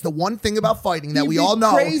chance. The one thing about fighting that You'd we be all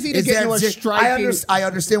know crazy to is get that into a striking. I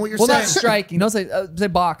understand what you're Well, saying. not striking. Don't say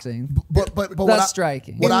boxing. But That's what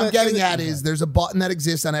striking. What In I'm the- getting in the- at is there's a button that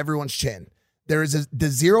exists on everyone's chin. There is the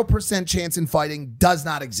 0% chance in fighting does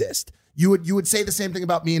not exist. You would say the same thing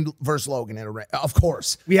about me and versus Logan in a ring. Of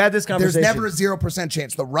course. We had this conversation. There's never a 0%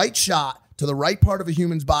 chance. The right shot to the right part of a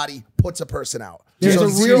human's body puts a person out. There's So a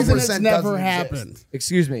reason it's 0% never doesn't happened. exist.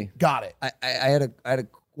 Excuse me. Got it. I had a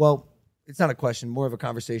well, it's not a question, more of a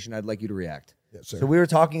conversation. I'd like you to react. Yes, sir. So we were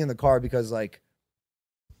talking in the car because, like,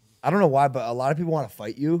 I don't know why, but a lot of people want to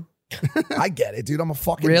fight you. I get it, dude. I'm a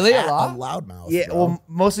fucking Really? a A lot? loudmouth. Yeah, bro. well,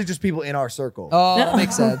 mostly just people in our circle. Oh, that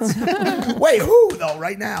makes sense. Wait, who though?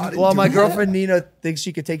 Right now? I didn't Well, do my that. girlfriend Nina thinks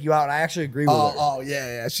she could take you out, and I actually agree with her. Oh,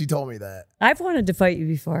 yeah. She told me that. I've wanted to fight you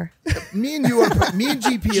before. Me and you are. Me and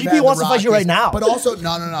GP. have GP had wants the to fight you Rockies, right now. But also, no.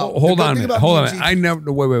 Hold The good on a thing minute. about Hold me on a and minute. I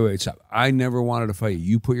never. Wait. Stop. I never wanted to fight you.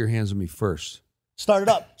 You put your hands on me first. Start it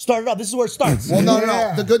up. Start it up. This is where it starts. Well,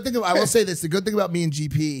 no. The good thing, I will say this: the good thing about me and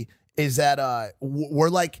GP is that we're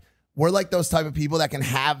like those type of people that can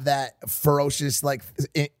have that ferocious like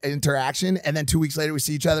interaction, and then 2 weeks later we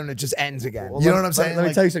see each other and it just ends again. Well, you know what I'm saying? Let me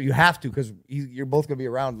Like- tell you something. You have to, because you're both gonna be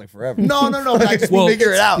around like forever. No. But I just Well,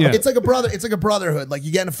 figure it out. yeah. It's like a brother. It's like a brotherhood. Like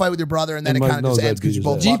you get in a fight with your brother, and then And it Mike kind of knows just that ends because you dude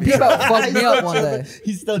both is love GP each other. about fucked me up one day.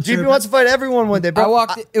 He's still GP wants to fight everyone one day, I bro.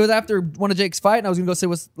 walked. It was after one of Jake's fight, and I was gonna go say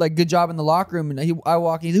what's like good job in the locker room, and I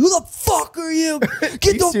walk. And he's like, "Who the fuck are you?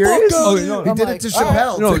 Get the serious? fuck out!" Oh, of here." no. He I'm did like, it to "All right."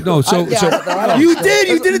 Chappelle. No. So You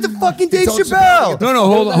did it to fucking Dave told Chappelle. Chappelle. No,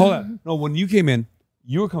 hold on. No, when you came in,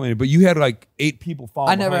 you were coming in, but you had like 8 people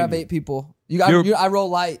following. I never behind have you. 8 people. You're- I roll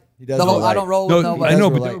light. He does The roll whole- I light. don't roll No, with nobody. I know,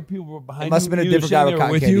 That's but right. there were people behind It must you. have been a either different guy sitting with there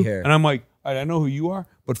cotton with candy you, hair. and I'm like, all right, I know who you are,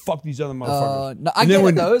 but fuck these other motherfuckers. No, I And get then it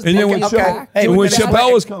when, though. It's and then when, fucking Chappelle, back. Hey, and when explain-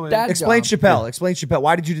 Chappelle was coming, Dad Explain job. Chappelle. Explain Chappelle.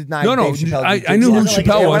 Why did you deny No, Dave Chappelle? I knew who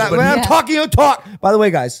Chappelle was, When but I'm Yeah. talking, you talk. By the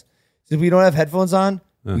way, guys, since we don't have headphones on,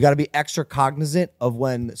 we got to be extra cognizant of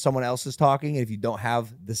when someone else is talking. And if you don't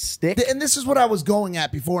have the stick, And this is what I was going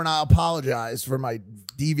at before, and I apologize for my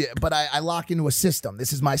deviant, but I lock into a system.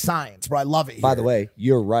 This is my science, bro. I love it. by here. the way,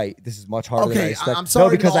 you're right. This is much harder than I Okay, expected. I'm sorry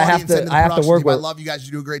No, because to the I have audience and to. the I have to production work team. I with. love you guys.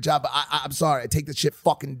 You do a great job, but I'm sorry. I take this shit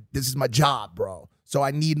fucking. This is my job, bro. So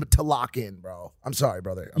I need to lock in, bro. I'm sorry,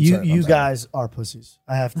 brother. I'm sorry, You I'm sorry. guys are pussies.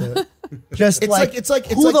 I have to. Just It's like, like- it's like-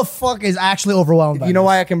 who the fuck is actually overwhelmed by You know this?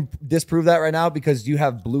 why I can disprove that right now? Because you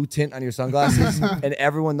have blue tint on your sunglasses, and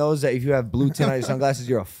everyone knows that if you have blue tint on your sunglasses,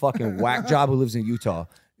 you're a fucking whack job who lives in Utah.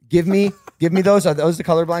 Give me those. Are those the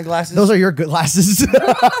colorblind glasses? Those are your good glasses. These.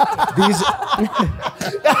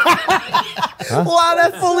 Wow,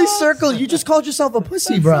 that fully circled. You just called yourself a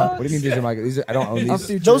pussy, bro. What do you mean these are my? These are, I don't own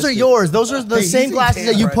these. Those are yours. Those are the Hey, he's same in glasses that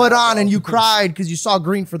Canada you right put now, on bro. and you cried because you saw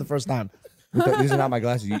green for the first time. These are not my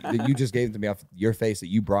glasses. You just gave them to me off your face that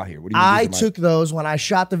you brought here. What do you mean? I these are took those when I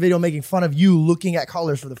shot the video making fun of you looking at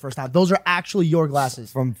colors for the first time. Those are actually your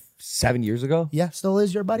glasses. from 7 years ago? Yeah, still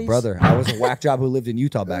is your buddies. Brother, I was a whack job who lived in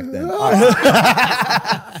Utah back then. All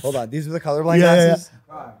right. Hold on. These are the colorblind Yeah, glasses?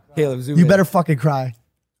 Caleb, zoom You in. better fucking cry.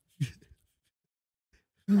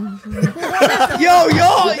 Y'all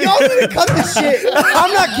need to cut this shit.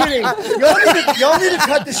 I'm not kidding. Y'all need to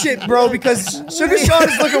cut the shit, bro, because Sugar Sean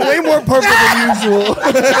is looking way more purple than usual.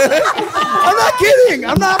 I'm not kidding.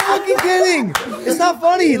 I'm not fucking kidding. It's not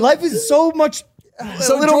funny. Life is so much.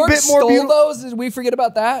 So a little George bit more stole beautiful. those? Did we forget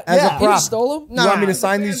about that? As a He prop. just stole them? You want me to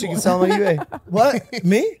sign these so you can sell them on eBay? What?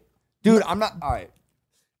 Me? Dude, I'm not. All right.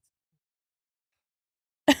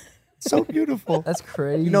 So beautiful. That's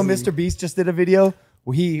crazy. You know, Mr. Beast just did a video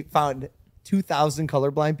where he found 2,000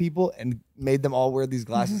 colorblind people and made them all wear these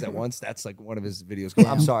glasses at once. That's like one of his videos.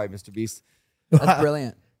 I'm sorry, Mr. Beast. That's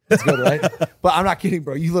brilliant. That's good, right? But I'm not kidding,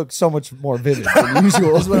 bro. You look so much more vivid than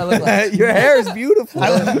usual. This is what I look like. Your hair is beautiful.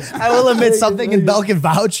 I will admit something, and Bell can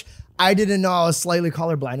vouch. I didn't know I was slightly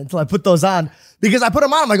colorblind until I put those on. Because I put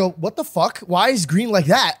them on, I go, what the fuck? Why is green like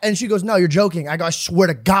that? And she goes, no, you're joking. I go, I swear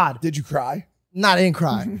to God. Did you cry? Not in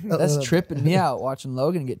cry. That's tripping me out watching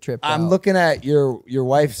Logan get tripped out. I'm looking at your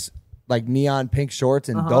wife's like neon pink shorts,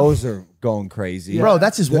 and those are going crazy. Bro,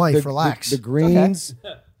 that's his wife. Relax. The greens,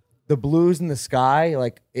 the blues in the sky.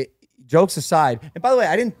 Like it, jokes aside. And by the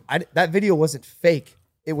way, that video wasn't fake.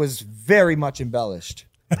 It was very much embellished.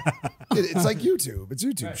 It's like YouTube. It's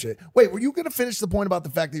YouTube shit. Wait, were you going to finish the point about the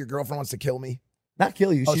fact that your girlfriend wants to kill me? Not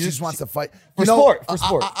kill you. Oh, she just wants to fight. For sport. For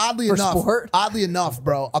sport. Oddly enough,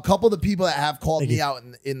 bro, a couple of the people that have called me out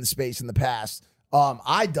in the space in the past,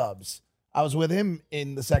 iDubbbz, I was with him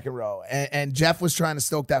in the second row, and Jeff was trying to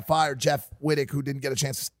stoke that fire. Jeff Wittick, who didn't get a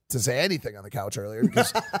chance to say anything on the couch earlier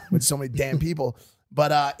because with so many damn people.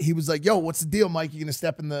 But he was like, yo, what's the deal, Mike? You going to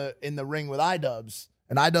step in the ring with iDubbbz?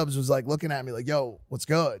 And iDubbbz was like looking at me like, yo, what's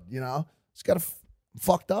good? You know? Just got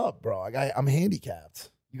fucked up, bro. I'm handicapped.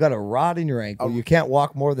 You got a rod in your ankle. You can't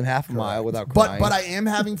walk more than half a mile without crying. But I am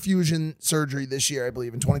having fusion surgery this year, I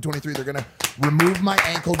believe. In 2023, they're going to remove my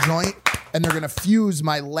ankle joint and they're going to fuse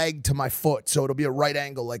my leg to my foot. So it'll be a right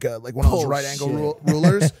angle, like one of those right angle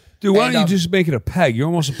rulers. Dude, why don't you just make it a peg? You're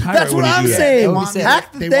almost a pirate. That's what I'm saying.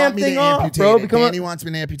 Hack the damn thing off, bro. Danny wants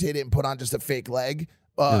me to amputate it and put on just a fake leg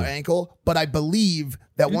ankle. But I believe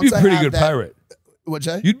that You'd once be a I pretty have good that, pirate. What'd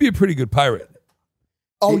you say? You'd be a pretty good pirate.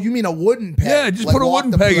 Oh, you mean a wooden peg? Yeah, just Like put a walk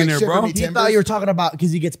wooden the- peg in like there, Shiver bro. Me He Timbers? thought you were talking about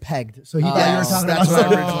because he gets pegged. So he thought you were talking That's what I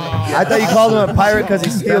about. originally. I thought you called him a pirate because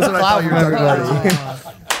he steals That's what I clout thought from you were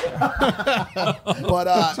everybody.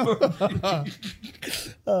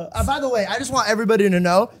 But By the way, I just want everybody to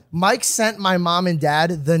know, Mike sent my mom and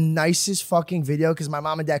dad the nicest fucking video because my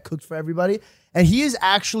mom and dad cooked for everybody. And he is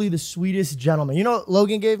actually the sweetest gentleman. You know what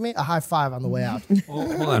Logan gave me? A high five on the way out.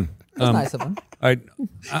 Hold on. That's nice of him. All right.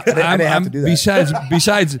 I didn't have to do that.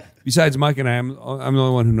 Besides Mike and I'm the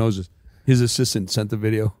only one who knows this. His assistant sent the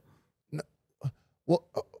video. Well,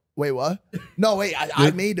 wait, what? No, wait.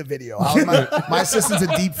 I made a video. My assistant's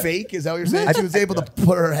a deep fake. Is that what you're saying? She was able to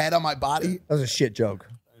put her head on my body. That was a shit joke.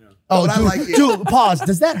 Oh, but I dude, like it. dude, pause.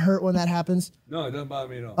 Does that hurt when that happens? No, it doesn't bother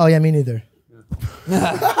me at all. Oh, yeah, me neither.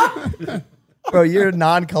 Bro, you're a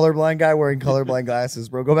non-colorblind guy wearing colorblind glasses,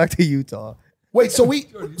 bro. Go back to Utah. Wait, so we...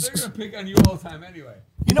 They're going to pick on you all the time anyway.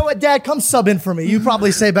 You know what, Dad? Come sub in for me. You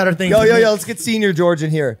probably say better things. Yo, than me. let's get senior George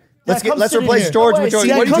in here. Let's come let's sit in replace here. George No way, with George.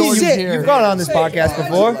 see, What come do you sit. You've gone on this podcast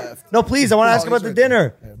before. No, please. I want to ask about the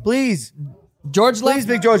dinner. Please. George left. Please,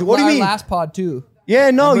 Big George. What do you our mean? last pod too.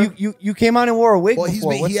 Yeah, no, you came on and wore a wig Well,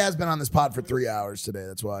 before. he has been on this pod for 3 hours today.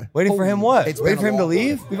 That's why. Waiting for him what? It's Waiting been for a him to long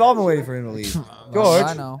leave? We've all been waiting for him to leave. George,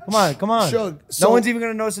 I know. come on. Shug, No so- one's even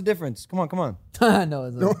going to notice the difference. Come on. No,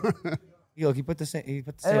 it's not. Look, he put the same Hey,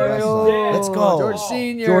 glasses on. Let's go. George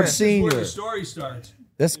Senior. George This is where Senior. the story starts.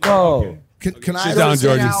 Let's go. Can I Sit down, listen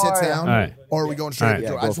Georgie. if he sits down? All right. Or are we going straight All to right.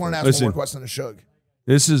 George? Yeah, I just go want to for ask it. one Listen. more question to Shug.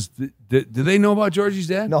 This is. Do they know about Georgie's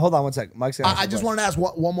dad? No, hold on one second. Mike's gonna I just wanted to ask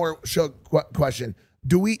one more Shug question.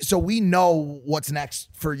 So we know what's next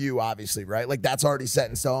for you, obviously, right? Like that's already set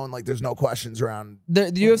in stone. Like there's no questions around.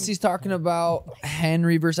 The UFC's talking about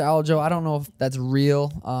Henry versus Aljo. I don't know if that's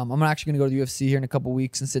real. I'm actually going to go to the UFC here in a couple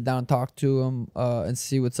weeks and sit down and talk to him and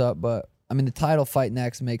see what's up. But I mean, the title fight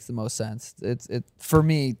next makes the most sense. It's for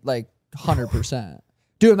me like 100%.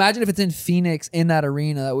 Dude, imagine if it's in Phoenix in that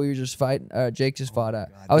arena that we were just fighting. Jake just fought at.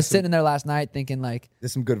 I was sitting in there last night thinking like,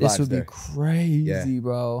 There's some good this vibes would there. be crazy,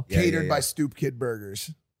 bro. Catered by Stoop Kid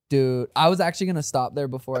Burgers. Dude, I was actually going to stop there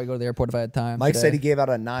before I go to the airport if I had time. Mike today. said he gave out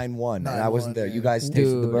a 9-1, and I wasn't there. You guys tasted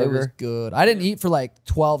Dude, the burger? it was good. I didn't eat for like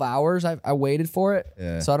 12 hours. I waited for it.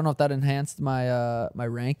 Yeah. So I don't know if that enhanced my my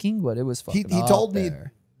ranking, but it was He fucking told me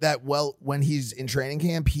there. that when he's in training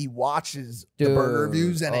camp, he watches the Dude, burger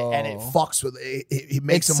reviews and it fucks with it. He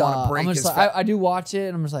makes him want to break I'm his. just like, I do watch it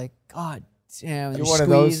and I'm just like, God damn, You're you one of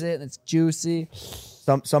squeeze those- it and it's juicy.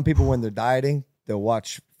 Some people, when they're dieting, they'll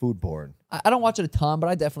watch food porn. I don't watch it a ton, but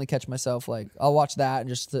I definitely catch myself like I'll watch that and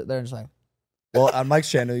just sit there and just like, Well, on Mike's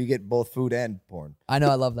channel, you get both food and porn. I know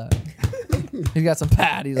I love that. He's got some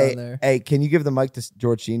patties on there. Hey, can you give the mic to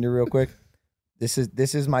George Senior real quick? This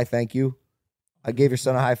is my thank you. I gave your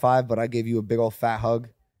son a high five, but I gave you a big old fat hug.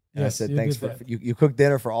 And Yes, I said you thanks did for that. you cooked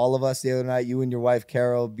dinner for all of us the other night. You and your wife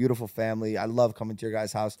Carol, beautiful family. I love coming to your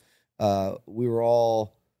guys' house. We were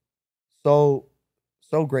all so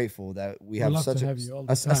grateful that we have love to such have you all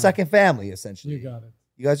the a time. second family essentially. You got it.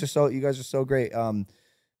 You guys are so great.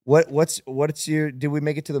 What's your? Did we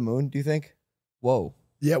make it to the moon? Do you think? Whoa.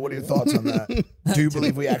 Yeah, what are your thoughts on that? Do you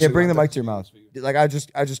believe we actually? Yeah, bring the went mic to your mouth. Like I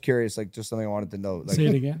just curious, like just something I wanted to know. Like, Say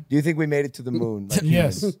it again. Do you think we made it to the moon? Like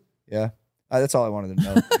Yes. humans? Yeah. That's all I wanted to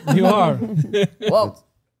know. You are. Well,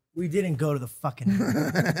 We didn't go to the fucking.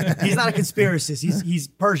 He's not a conspiracist. He's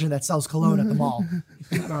Persian that sells cologne at the mall.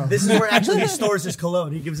 This is where actually he stores his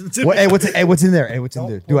cologne. He gives it to me. What's in there? Hey, what's in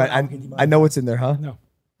there? Do I know what's in there, huh? No.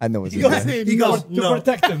 I know what's He in goes, there. he goes, to no.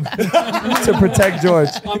 protect him. To protect George.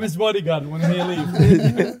 I'm his bodyguard when he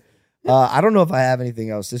leaves. I don't know if I have anything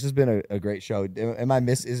else. This has been a great show. Am I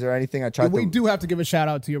miss? Is there anything I tried We to? do have to give a shout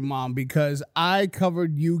out to your mom because I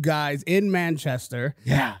covered you guys in Manchester.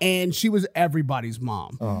 Yeah. And she was everybody's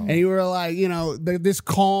mom. And you were like, this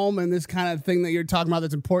calm and this kind of thing that you're talking about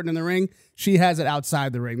that's important in the ring, she has it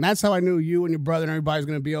outside the ring. That's how I knew you and your brother and everybody was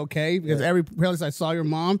going to be okay because every place I saw your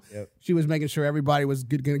mom, she was making sure everybody was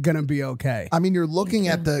going to be okay. I mean, you're looking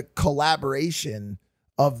at the collaboration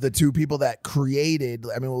of the two people that created,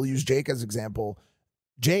 I mean, we'll use Jake as example,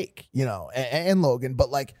 Jake, and Logan,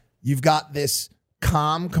 but like you've got this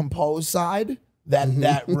calm, composed side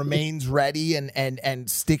that remains ready and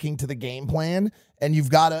sticking to the game plan. And you've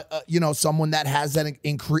got someone that has that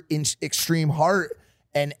extreme heart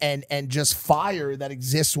and just fire that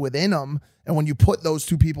exists within them. And when you put those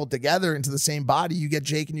two people together into the same body, you get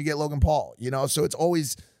Jake and you get Logan Paul, so it's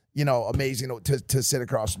always, amazing to sit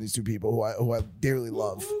across from these two people who I dearly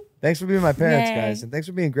love. Thanks for being my parents, Yay. guys, and thanks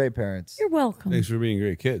for being great parents. You're welcome. Thanks for being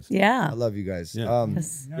great kids. Yeah. I love you guys. Yeah.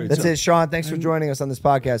 That's it, Sean. Thanks for joining us on this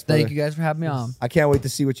podcast. Thank brother. you guys for having me on. I can't wait to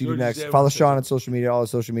see what you do George, next. is that Follow what Sean on social media, all the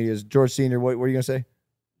social medias. George Sr., what were you going to say?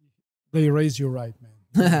 They raised you right,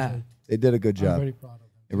 man. They did a good job. I'm very proud of them.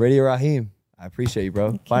 And Radio Raheem, I appreciate you,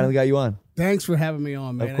 bro. Finally got you on. Thanks for having me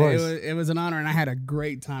on, man. Of course. It was an honor, and I had a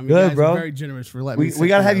great time. You Good, guys bro. were very generous for letting me We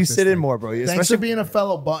got to have you sit sit in more, bro. Thanks Especially for being a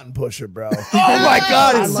fellow button pusher, bro. Oh my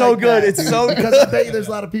God, it's so good. It's so because I bet you there's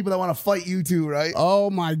a lot of people that want to fight you too, right? Oh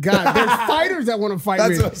my God, there's fighters that want to fight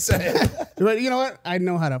me. That's what I'm saying. But you know what? I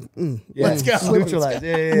know how to. Let's go. Neutralize.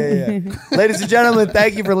 Yeah. Ladies and gentlemen,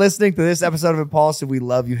 thank you for listening to this episode of Impulsive. We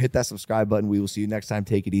love you. Hit that subscribe button. We will see you next time.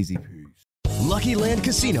 Take it easy. Peace. Lucky Land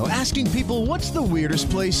Casino asking people, what's the weirdest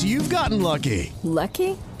place you've gotten lucky?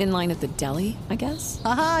 Lucky? In line at the deli, I guess?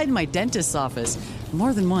 Aha, in my dentist's office.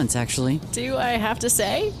 More than once, actually. Do I have to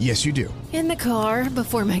say? Yes, you do. In the car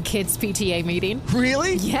before my kids' PTA meeting.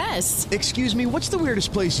 Really? Yes. Excuse me, what's the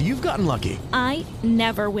weirdest place you've gotten lucky? I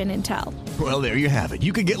never win and tell. Well, there you have it.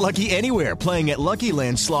 You can get lucky anywhere, playing at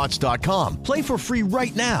LuckyLandSlots.com. Play for free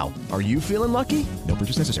right now. Are you feeling lucky? No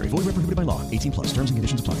purchase necessary. Void where prohibited by law. 18+. Terms and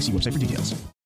conditions apply. See website for details.